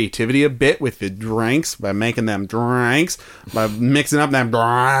express your creativity a bit with the drinks by making them drinks, by mixing up them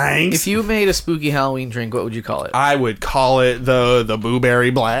drinks. If you made a spooky Halloween drink, what would you call it? I would call it the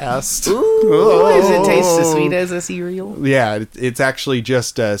Blueberry Blast. Does it taste as sweet as a cereal? Yeah, it's actually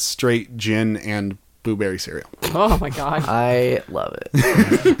just straight gin and blueberry cereal Oh my god. I love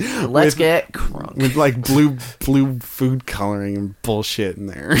it. Let's get crunk. with like blue food coloring and bullshit in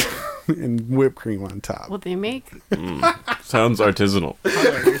there, and whipped cream on top. Well, they make Sounds artisanal.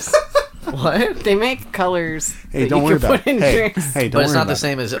 colors. What? They make colors. Hey, that don't you worry can about put in it. Hey, drinks. hey, don't But it's worry not about the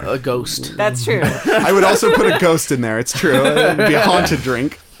same as a ghost. That's true. I would also put a ghost in there. It's true. It would be a haunted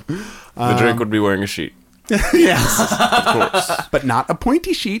drink. The drink would be wearing a sheet. Yes, Of course. but not a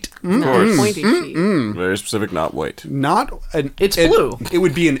pointy sheet. Not a pointy sheet. Very specific, not white. Not an. It's blue. It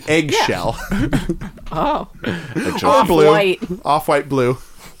would be an eggshell. Oh, Like Or blue. white. Off-white blue.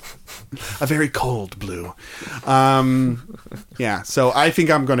 A very cold blue. Yeah, so I think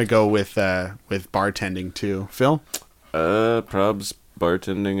I'm going to go with bartending too. Phil? Probs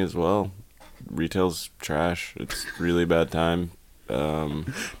bartending as well. Retail's trash. It's really bad time.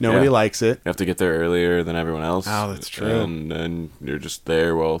 Nobody Yeah. likes it. You have to get there earlier than everyone else. Oh, that's true. And then you're just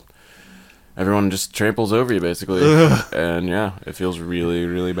there while everyone just tramples over you, basically. And yeah, it feels really,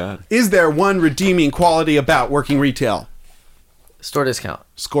 really bad. Is there one redeeming quality about working retail? Store discount.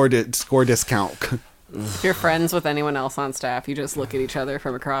 Score discount. If you're friends with anyone else on staff, you just look at each other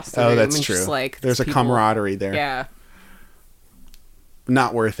from across the Oh, room. that's and true. Just like There's a people- camaraderie there. Yeah.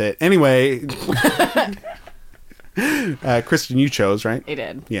 Not worth it. Anyway, Kristen, you chose, right? They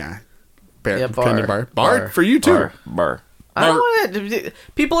did. Yeah. Bear, Yeah, bar. Bar for you too. Bar. I don't want to.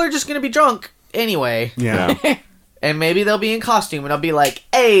 People are just going to be drunk anyway. Yeah. And maybe they'll be in costume and I'll be like,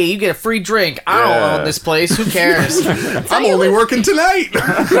 hey, you get a free drink. I don't Yeah. own this place. Who cares? I'm only working tonight.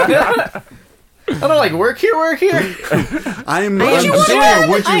 I don't like work here. I'm Would you doing rather? a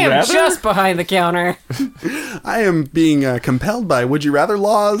would you I am rather. just behind the counter. I am being compelled by would you rather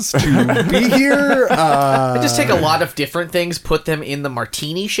laws to be here. I just take a lot of different things, put them in the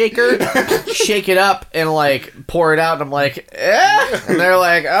martini shaker, shake it up, and like pour it out. And I'm like, and they're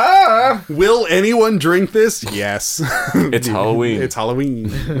like, Will anyone drink this? Yes. It's Halloween. It's Halloween.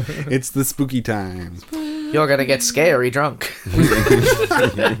 It's the spooky time. you're gonna get scary drunk.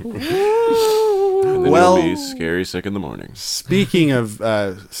 And then Well- you'll be scary sick in the morning. Speaking of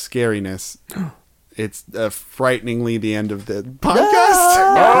scariness, it's frighteningly the end of the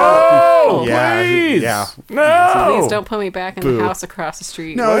podcast. Oh, Yeah, please! yeah. No! Please don't put me back in Boo. the house across the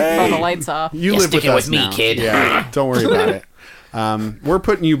street No, with hey. all the lights off. You You're live with sticking us with me, now. kid. Yeah, don't worry about it. We're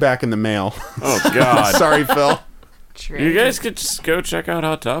putting you back in the mail. Oh, God. Sorry, Phil. You guys could just go check out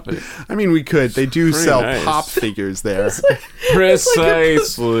Hot Topic. I mean, we could. They do Pretty sell nice. pop figures there.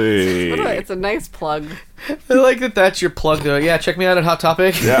 Precisely. It's a nice plug. I like that that's your plug, though. Yeah, check me out at Hot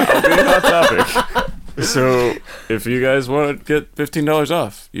Topic. Yeah, I'll be Hot Topic. So, if you guys want to get $15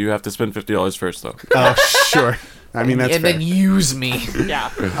 off, you have to spend $50 first, though. Oh, sure. I mean, that's and fair. then use me. Yeah.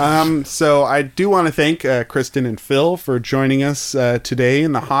 So I do want to thank Kristen and Phil for joining us today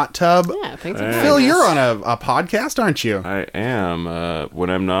in the hot tub. Yeah, thanks for Hey. having Phil, us. you're on a podcast, aren't you? I am, when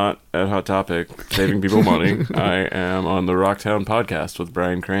I'm not at Hot Topic saving people money, I am on the Rocktown podcast with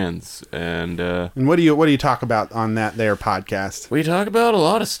Brian Kranz. And And what do you talk about on that there podcast? we talk about a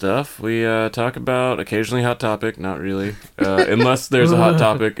lot of stuff. We talk about occasionally Hot Topic, not really, unless there's a Hot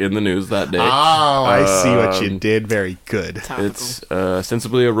Topic in the news that day. Oh, I see what you did. Very good. Topical. It's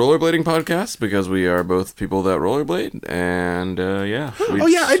ostensibly a rollerblading podcast because we are both people that rollerblade, and yeah. Oh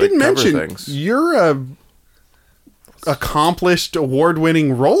yeah, I didn't cover mention things. you're a accomplished,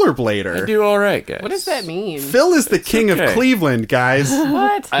 award-winning rollerblader. I do all right, guys. What does that mean? Phil is the king of okay. Cleveland, guys.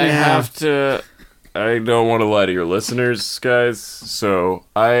 What? I Yeah. have to. I don't want to lie to your listeners, guys. So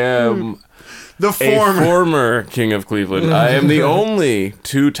I am The a former. former king of Cleveland. I am the only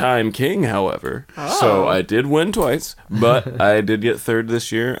two-time king, however. So I did win twice, but I did get third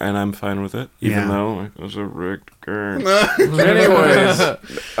this year, and I'm fine with it, even Yeah. though it was a rigged game. Anyways,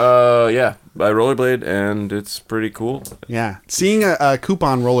 yeah, I rollerblade, and it's pretty cool. Yeah, seeing a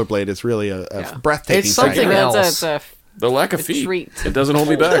coupon rollerblade is really a Yeah. breathtaking It's something sight. else. It's a The lack of A feet, treat. it doesn't hold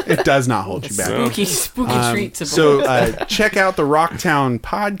me back. It does not hold you back. spooky treat to So behold. check out the Rocktown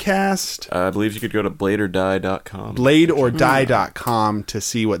podcast, I believe you could go to bladeordie.com. bladeordie.com, to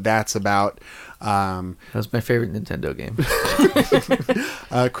see what that's about. That was my favorite Nintendo game.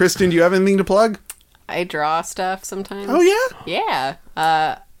 Kristen, do you have anything to plug? I draw stuff sometimes. Oh, yeah?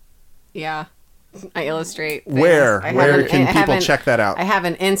 Yeah. Yeah. I illustrate things. Where? I Where have an- can I have people an- check that out? I have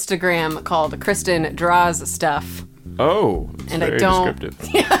an Instagram called Kristen Draws Stuff. Oh, it's And I very don't-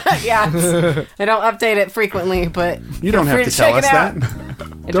 descriptive. Yeah. I don't update it frequently, but You don't feel have free to tell check us it out. that.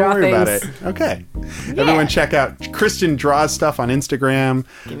 I Don't draw worry about it. things. Okay. Everyone check out Kristen Draws Stuff on Instagram.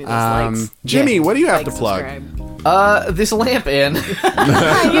 Give me those likes. Jimmy, what do you have Like, to plug? subscribe. This lamp in.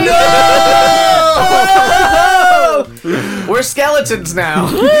 We're skeletons now.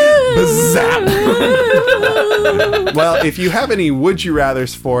 Zap. Well, if you have any would you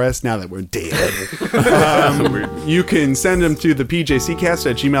rathers for us now that we're dead, you can send them to the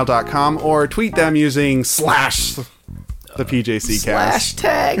pjccast@gmail.com or tweet them using /the PJCcast. Slash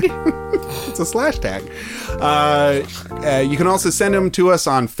tag. It's a slash tag. You can also send them to us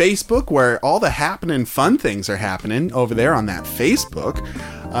on Facebook, where all the happening fun things are happening over there on that Facebook.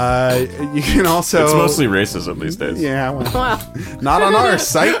 You can also... It's mostly racism these days. Yeah, well, Well, not on our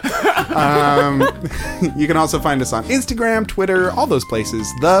site. You can also find us on Instagram, Twitter, all those places.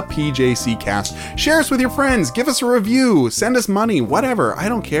 The PJC Cast. Share us with your friends. Give us a review. Send us money. Whatever. I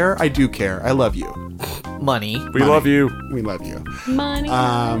don't care. I do care. I love you. Money. We love you. We love you. money.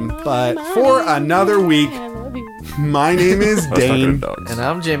 But for another week, I love you. my name is Let's not go to Dane. dogs. And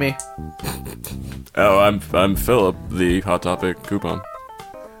I'm Jimmy. Oh, I'm Philip, the Hot Topic coupon.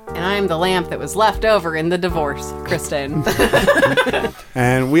 And I'm the lamp that was left over in the divorce, Kristen.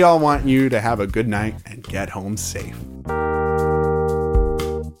 And we all want you to have a good night and get home safe.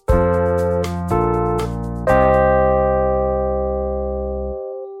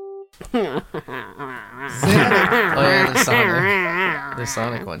 Oh yeah, the Sonic. The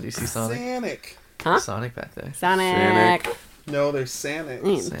Sonic one. Do you see Sonic? Sonic. Sonic back there. Sonic. No, there's Sonic.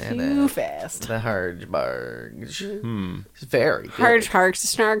 Too Sonic. fast. The Harge Barge. It's very good. Harge, harge,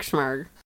 snarg, smarg.